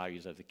the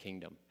values of the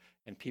kingdom,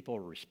 and people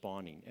are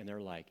responding, and they're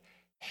like,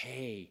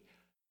 hey,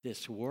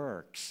 this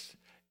works.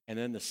 And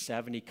then the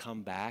 70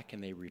 come back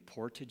and they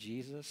report to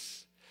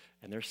Jesus,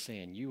 and they're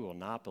saying, you will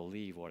not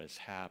believe what is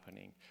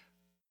happening.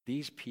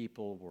 These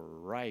people were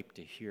ripe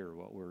to hear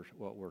what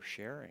we're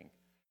sharing,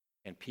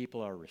 and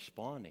people are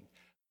responding.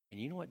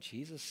 And you know what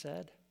Jesus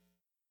said?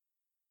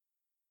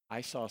 I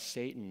saw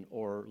Satan,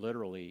 or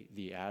literally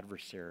the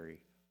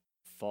adversary,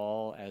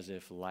 fall as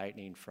if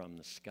lightning from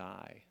the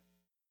sky.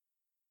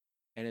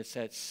 And it's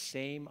that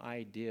same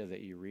idea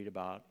that you read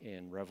about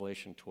in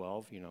Revelation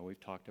 12. We've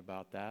talked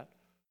about that,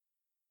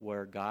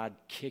 where God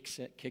kicks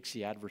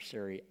the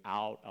adversary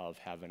out of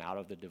heaven, out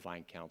of the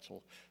divine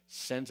council,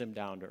 sends him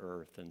down to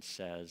earth and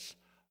says,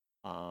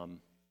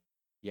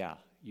 yeah,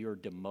 you're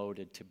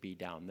demoted to be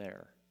down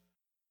there.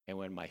 And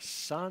when my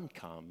son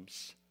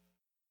comes,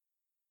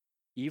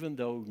 even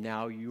though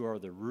now you are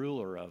the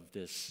ruler of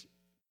this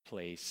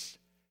place,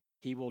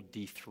 he will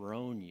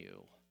dethrone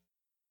you.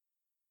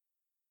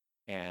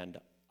 And,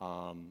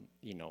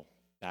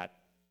 that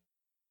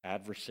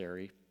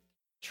adversary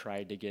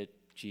tried to get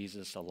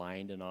Jesus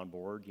aligned and on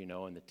board, in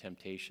the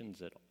temptations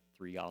that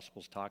 3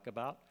 Gospels talk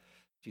about.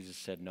 Jesus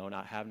said, no,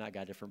 have not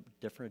got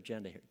different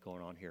agenda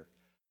going on here.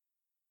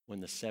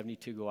 When the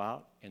 72 go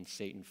out and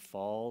Satan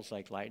falls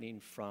like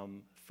lightning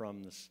from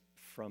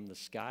the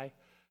sky,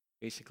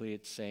 basically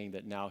it's saying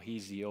that now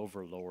he's the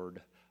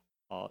overlord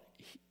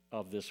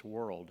of this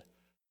world.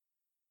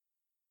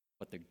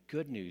 But the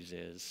good news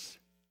is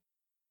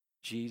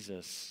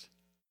Jesus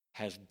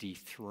has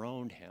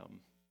dethroned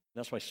him.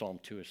 That's why Psalm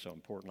 2 is so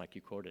important, like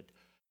you quoted.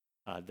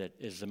 That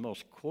is the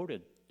most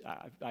quoted,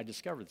 I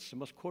discovered it's the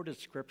most quoted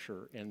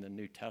scripture in the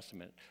New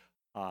Testament,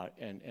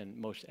 and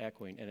most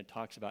echoing, and it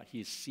talks about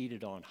he is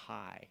seated on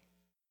high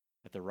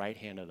at the right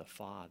hand of the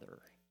Father.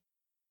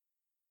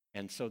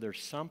 And so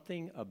there's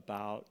something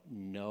about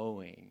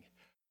knowing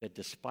that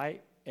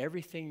despite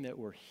everything that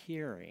we're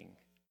hearing,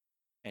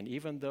 and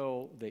even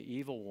though the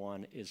evil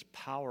one is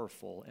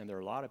powerful, and there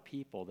are a lot of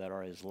people that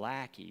are his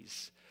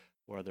lackeys,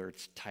 whether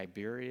it's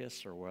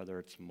Tiberius or whether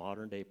it's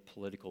modern-day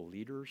political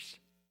leaders,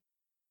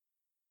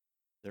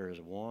 there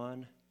is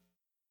one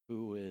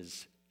who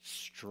is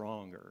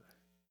stronger.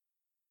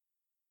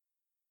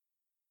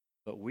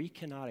 But we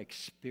cannot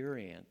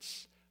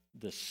experience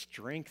the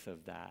strength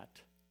of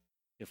that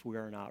if we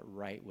are not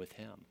right with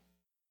him.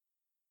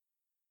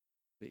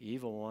 The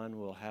evil one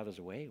will have his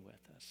way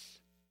with us.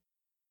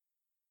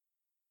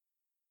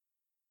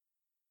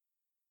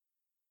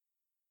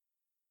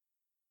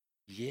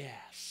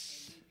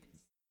 Yes.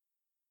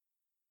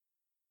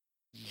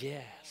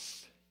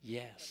 Yes.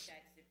 Yes.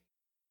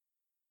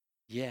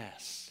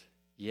 Yes.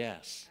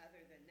 Yes.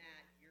 Other than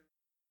that, you're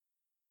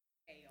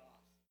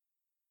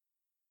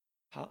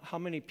chaos. How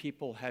many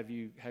people have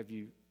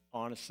you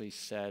honestly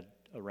said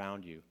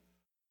around you,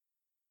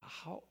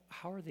 how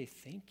are they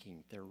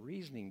thinking? Their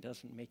reasoning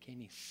doesn't make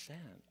any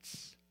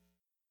sense.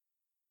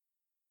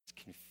 It's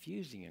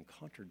confusing and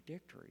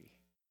contradictory.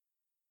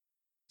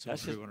 So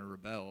That's if we just- want to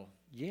rebel,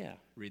 Yeah.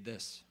 read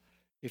this.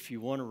 If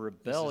you want to This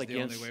rebel is the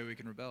against... only way we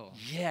can rebel.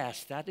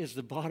 Yes, that is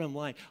the bottom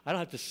line. I don't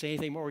have to say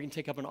anything more. We can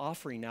take up an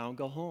offering now and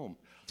go home.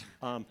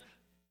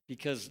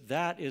 Because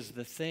that is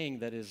the thing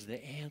that is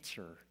the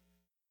answer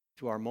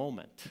to our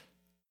moment.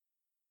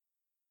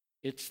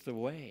 It's the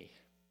way.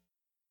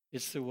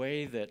 It's the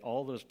way that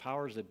all those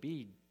powers that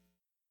be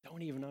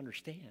don't even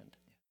understand.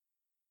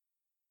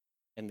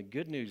 And the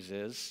good news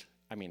is,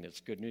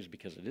 it's good news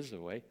because it is the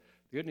way.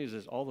 The good news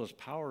is all those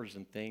powers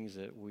and things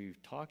that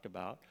we've talked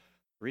about,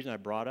 the reason I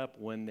brought up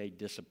when they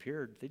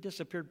disappeared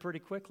pretty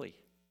quickly.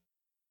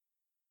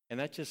 And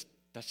that's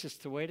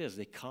just the way it is.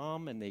 They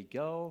come and they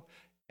go,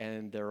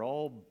 and they're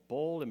all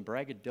bold and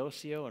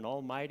braggadocio and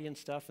almighty and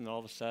stuff, and all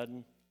of a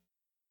sudden,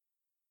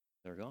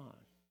 they're gone.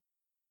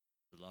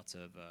 Lots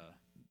of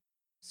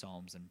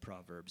Psalms and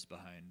Proverbs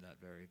behind that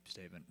very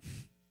statement.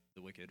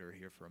 The wicked are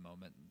here for a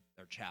moment.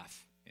 They're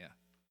chaff, yeah.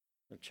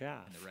 They're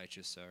chaff. And the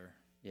righteous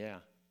Yeah.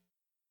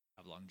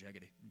 have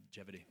longevity.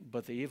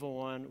 But the evil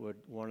one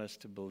would want us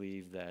to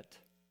believe that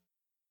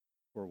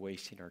we're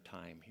wasting our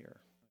time here.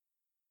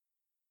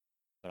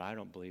 But I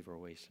don't believe we're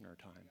wasting our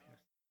time here.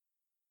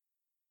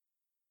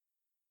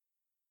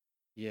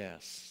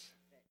 Yes.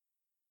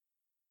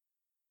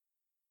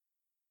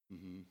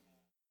 Mm-hmm.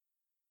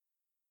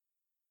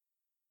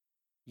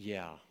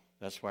 Yeah,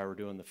 that's why we're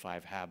doing the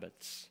 5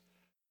 habits.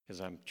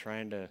 Because I'm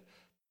trying to,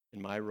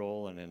 in my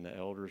role and in the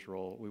elders'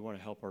 role, we want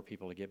to help our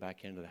people to get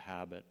back into the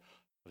habit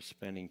of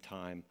spending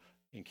time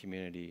in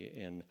community,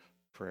 in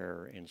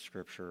prayer, in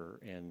scripture,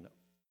 in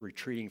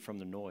retreating from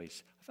the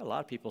noise. I've had a lot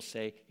of people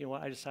say, you know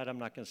what, I decided I'm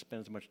not going to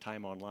spend as much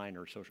time online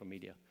or social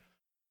media.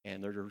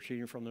 And they're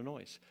retreating from the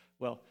noise.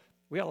 Well,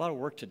 we got a lot of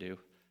work to do,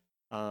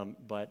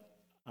 but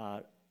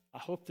I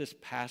hope this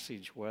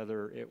passage,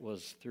 whether it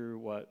was through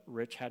what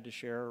Rich had to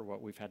share or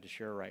what we've had to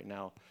share right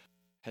now,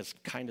 has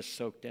kind of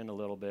soaked in a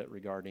little bit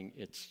regarding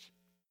its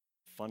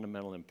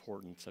fundamental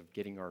importance of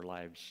getting our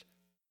lives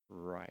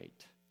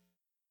right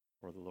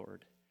for the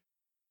Lord.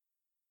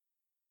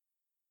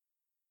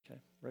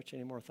 Okay, Rich,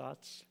 any more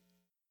thoughts?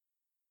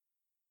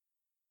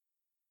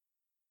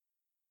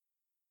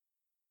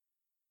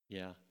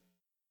 Yeah.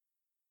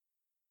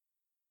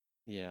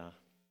 Yeah.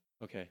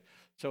 Okay.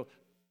 So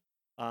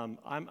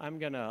I'm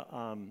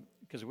gonna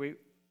because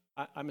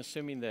I'm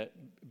assuming that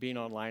being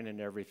online and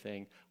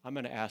everything, I'm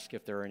gonna ask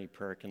if there are any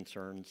prayer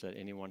concerns that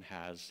anyone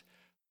has,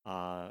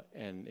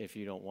 and if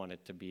you don't want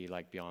it to be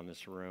like beyond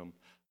this room,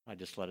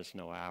 just let us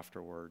know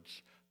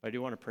afterwards. But I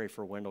do want to pray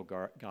for Wendell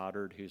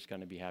Goddard, who's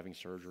going to be having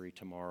surgery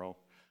tomorrow.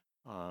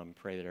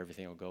 Pray that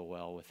everything will go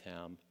well with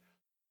him.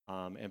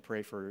 And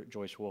pray for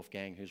Joyce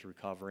Wolfgang, who's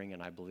recovering,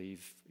 and I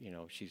believe,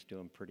 she's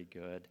doing pretty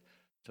good.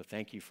 So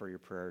thank you for your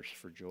prayers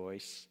for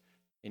Joyce.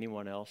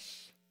 Anyone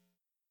else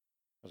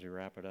as we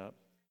wrap it up?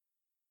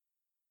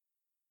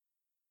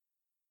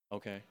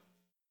 Okay.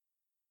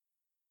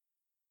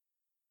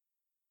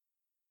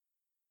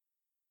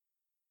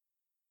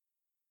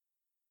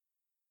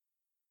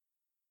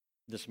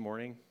 This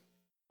morning?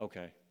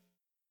 Okay.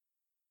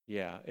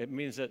 Yeah, it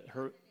means that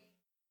her.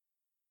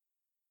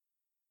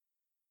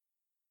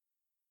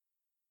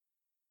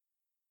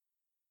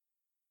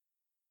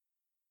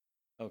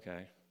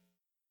 Okay.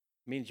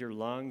 Means your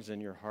lungs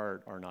and your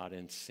heart are not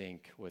in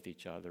sync with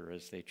each other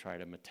as they try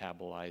to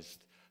metabolize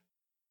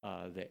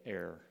the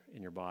air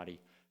in your body.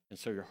 And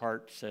so your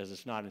heart says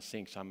it's not in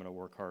sync, so I'm going to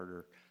work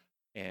harder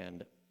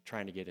and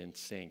trying to get in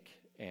sync.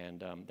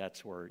 And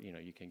that's where,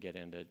 you can get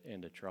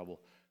into trouble.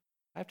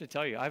 I have to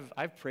tell you,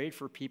 I've prayed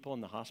for people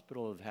in the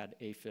hospital who have had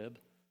AFib,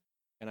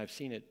 and I've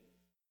seen it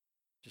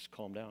just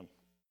calm down.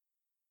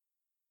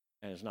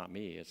 And it's not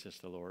me, it's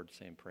just the Lord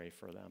saying pray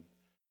for them.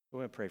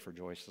 We're going to pray for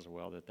Joyce as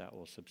well, that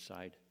will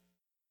subside.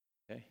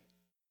 Okay?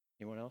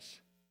 Anyone else?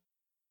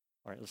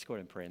 All right, let's go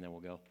ahead and pray, and then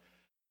we'll go.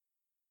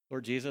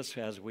 Lord Jesus,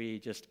 as we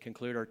just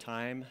conclude our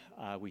time,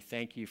 we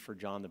thank you for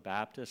John the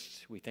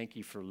Baptist. We thank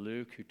you for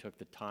Luke, who took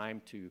the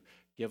time to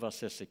give us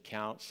this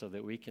account so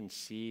that we can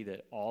see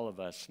that all of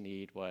us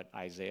need what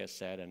Isaiah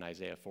said in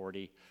Isaiah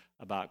 40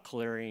 about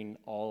clearing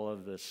all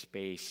of the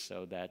space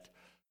so that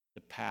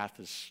the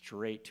path is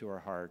straight to our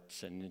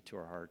hearts and into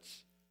our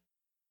hearts.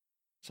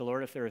 So,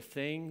 Lord, if there are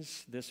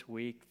things this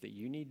week that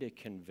you need to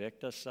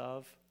convict us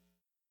of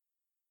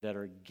that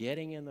are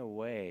getting in the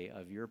way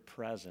of your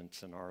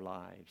presence in our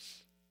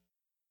lives,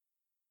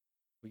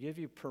 we give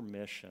you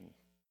permission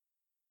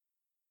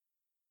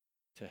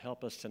to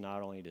help us to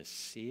not only to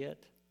see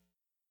it,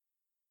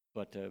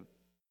 but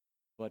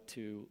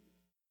to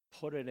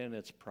put it in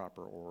its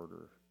proper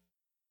order.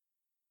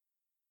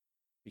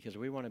 Because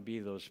we want to be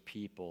those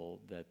people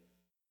that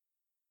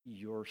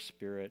your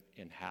Spirit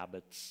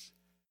inhabits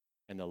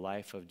and the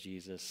life of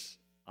Jesus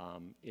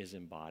is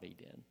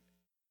embodied in.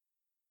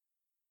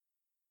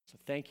 So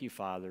thank you,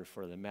 Father,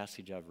 for the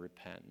message of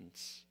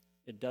repentance.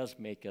 It does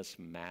make us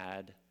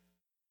mad,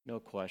 no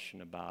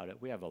question about it.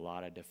 We have a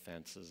lot of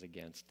defenses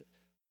against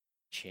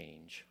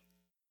change.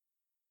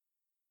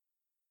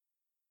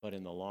 But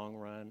in the long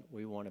run,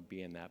 we want to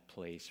be in that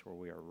place where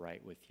we are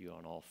right with you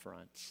on all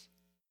fronts.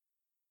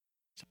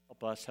 So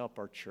help us, help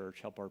our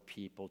church, help our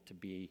people to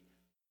be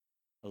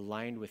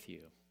aligned with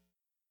you.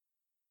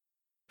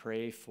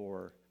 Pray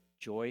for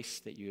Joyce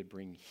that you would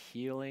bring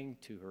healing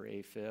to her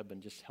AFib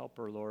and just help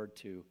her, Lord,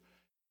 to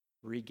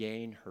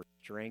regain her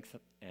strength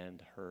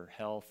and her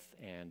health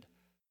and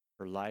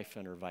her life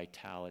and her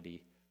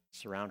vitality.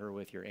 Surround her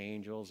with your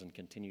angels and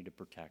continue to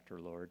protect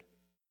her, Lord.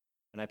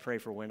 And I pray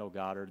for Wendell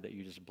Goddard that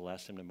you just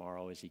bless him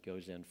tomorrow as he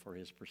goes in for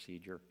his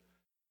procedure.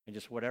 And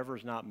just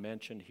whatever's not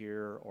mentioned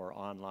here or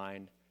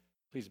online,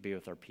 please be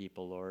with our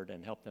people, Lord,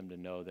 and help them to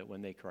know that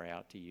when they cry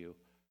out to you,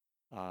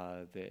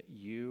 that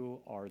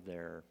you are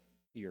there.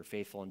 You're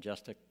faithful and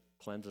just to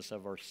cleanse us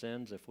of our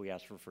sins if we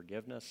ask for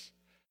forgiveness.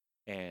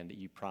 And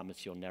you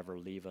promise you'll never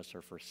leave us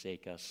or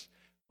forsake us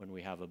when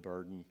we have a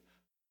burden,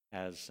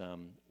 as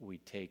we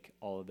take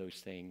all of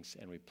those things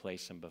and we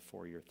place them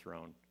before your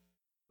throne.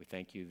 We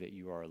thank you that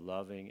you are a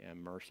loving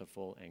and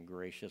merciful and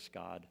gracious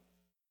God,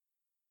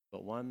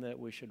 but one that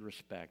we should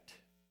respect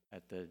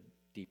at the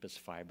deepest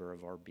fiber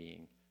of our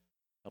being.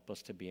 Help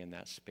us to be in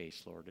that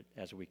space, Lord,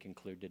 as we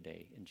conclude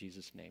today. In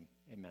Jesus' name,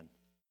 amen.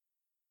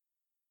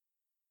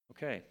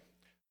 Okay,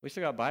 we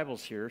still got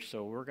Bibles here,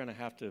 so we're going to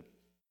have to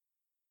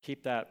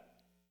keep that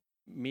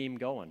meme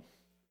going.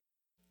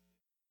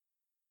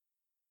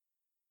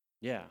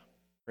 Yeah,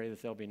 pray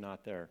that they'll be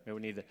not there. Maybe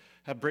we need to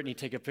have Brittany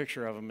take a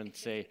picture of them and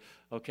say,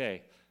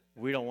 okay,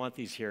 we don't want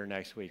these here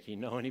next week. You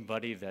know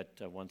anybody that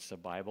wants a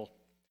Bible?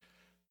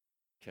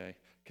 Okay,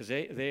 because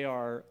they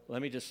are,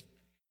 let me just,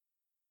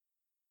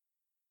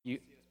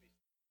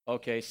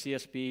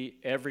 CSB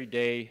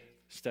Everyday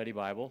Study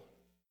Bible.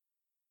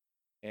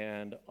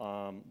 And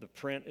the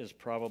print is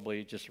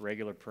probably just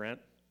regular print.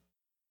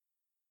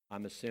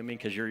 I'm assuming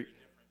because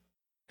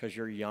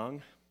you're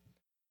young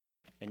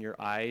and your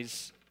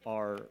eyes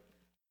are,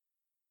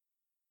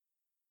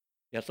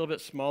 it's a little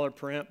bit smaller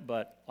print,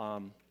 but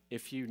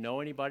if you know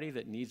anybody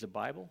that needs a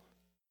Bible,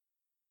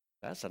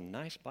 that's a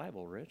nice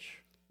Bible, Rich.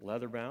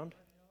 Leather bound.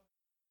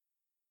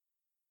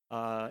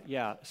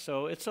 Yeah,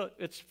 so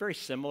it's very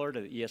similar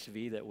to the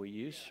ESV that we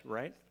use,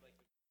 right?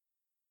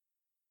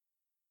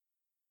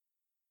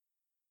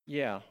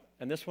 Yeah,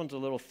 and this one's a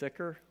little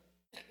thicker.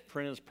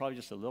 Print is probably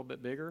just a little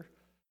bit bigger,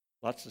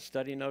 Lots of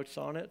study notes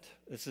on it.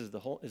 This is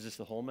is this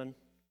the Holman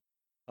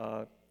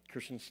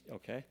Christians?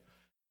 Okay.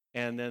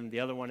 And then the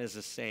other one is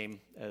the same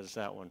as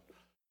that one.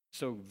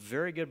 So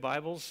very good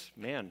Bibles,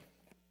 man.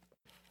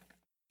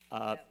 That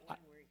one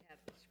where you have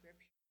the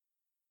scripture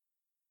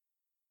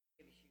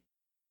gives you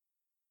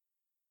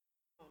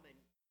common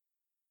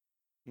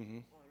Mm-hmm.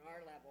 on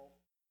our level.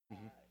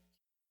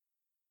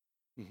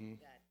 Mm-hmm.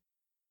 That's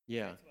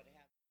Yeah. what happens.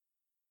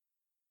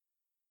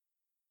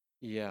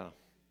 Yeah.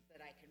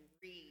 That I can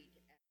read.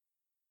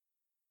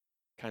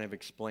 Kind of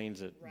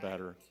explains it Right.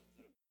 better.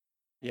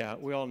 Yeah,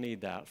 we all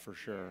need that for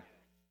sure.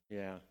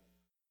 Yeah.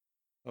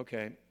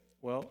 Okay.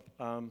 Well,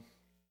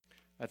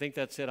 I think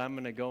that's it. I'm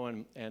going to go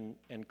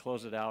and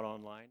close it out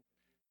online.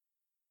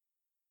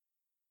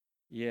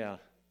 Yeah.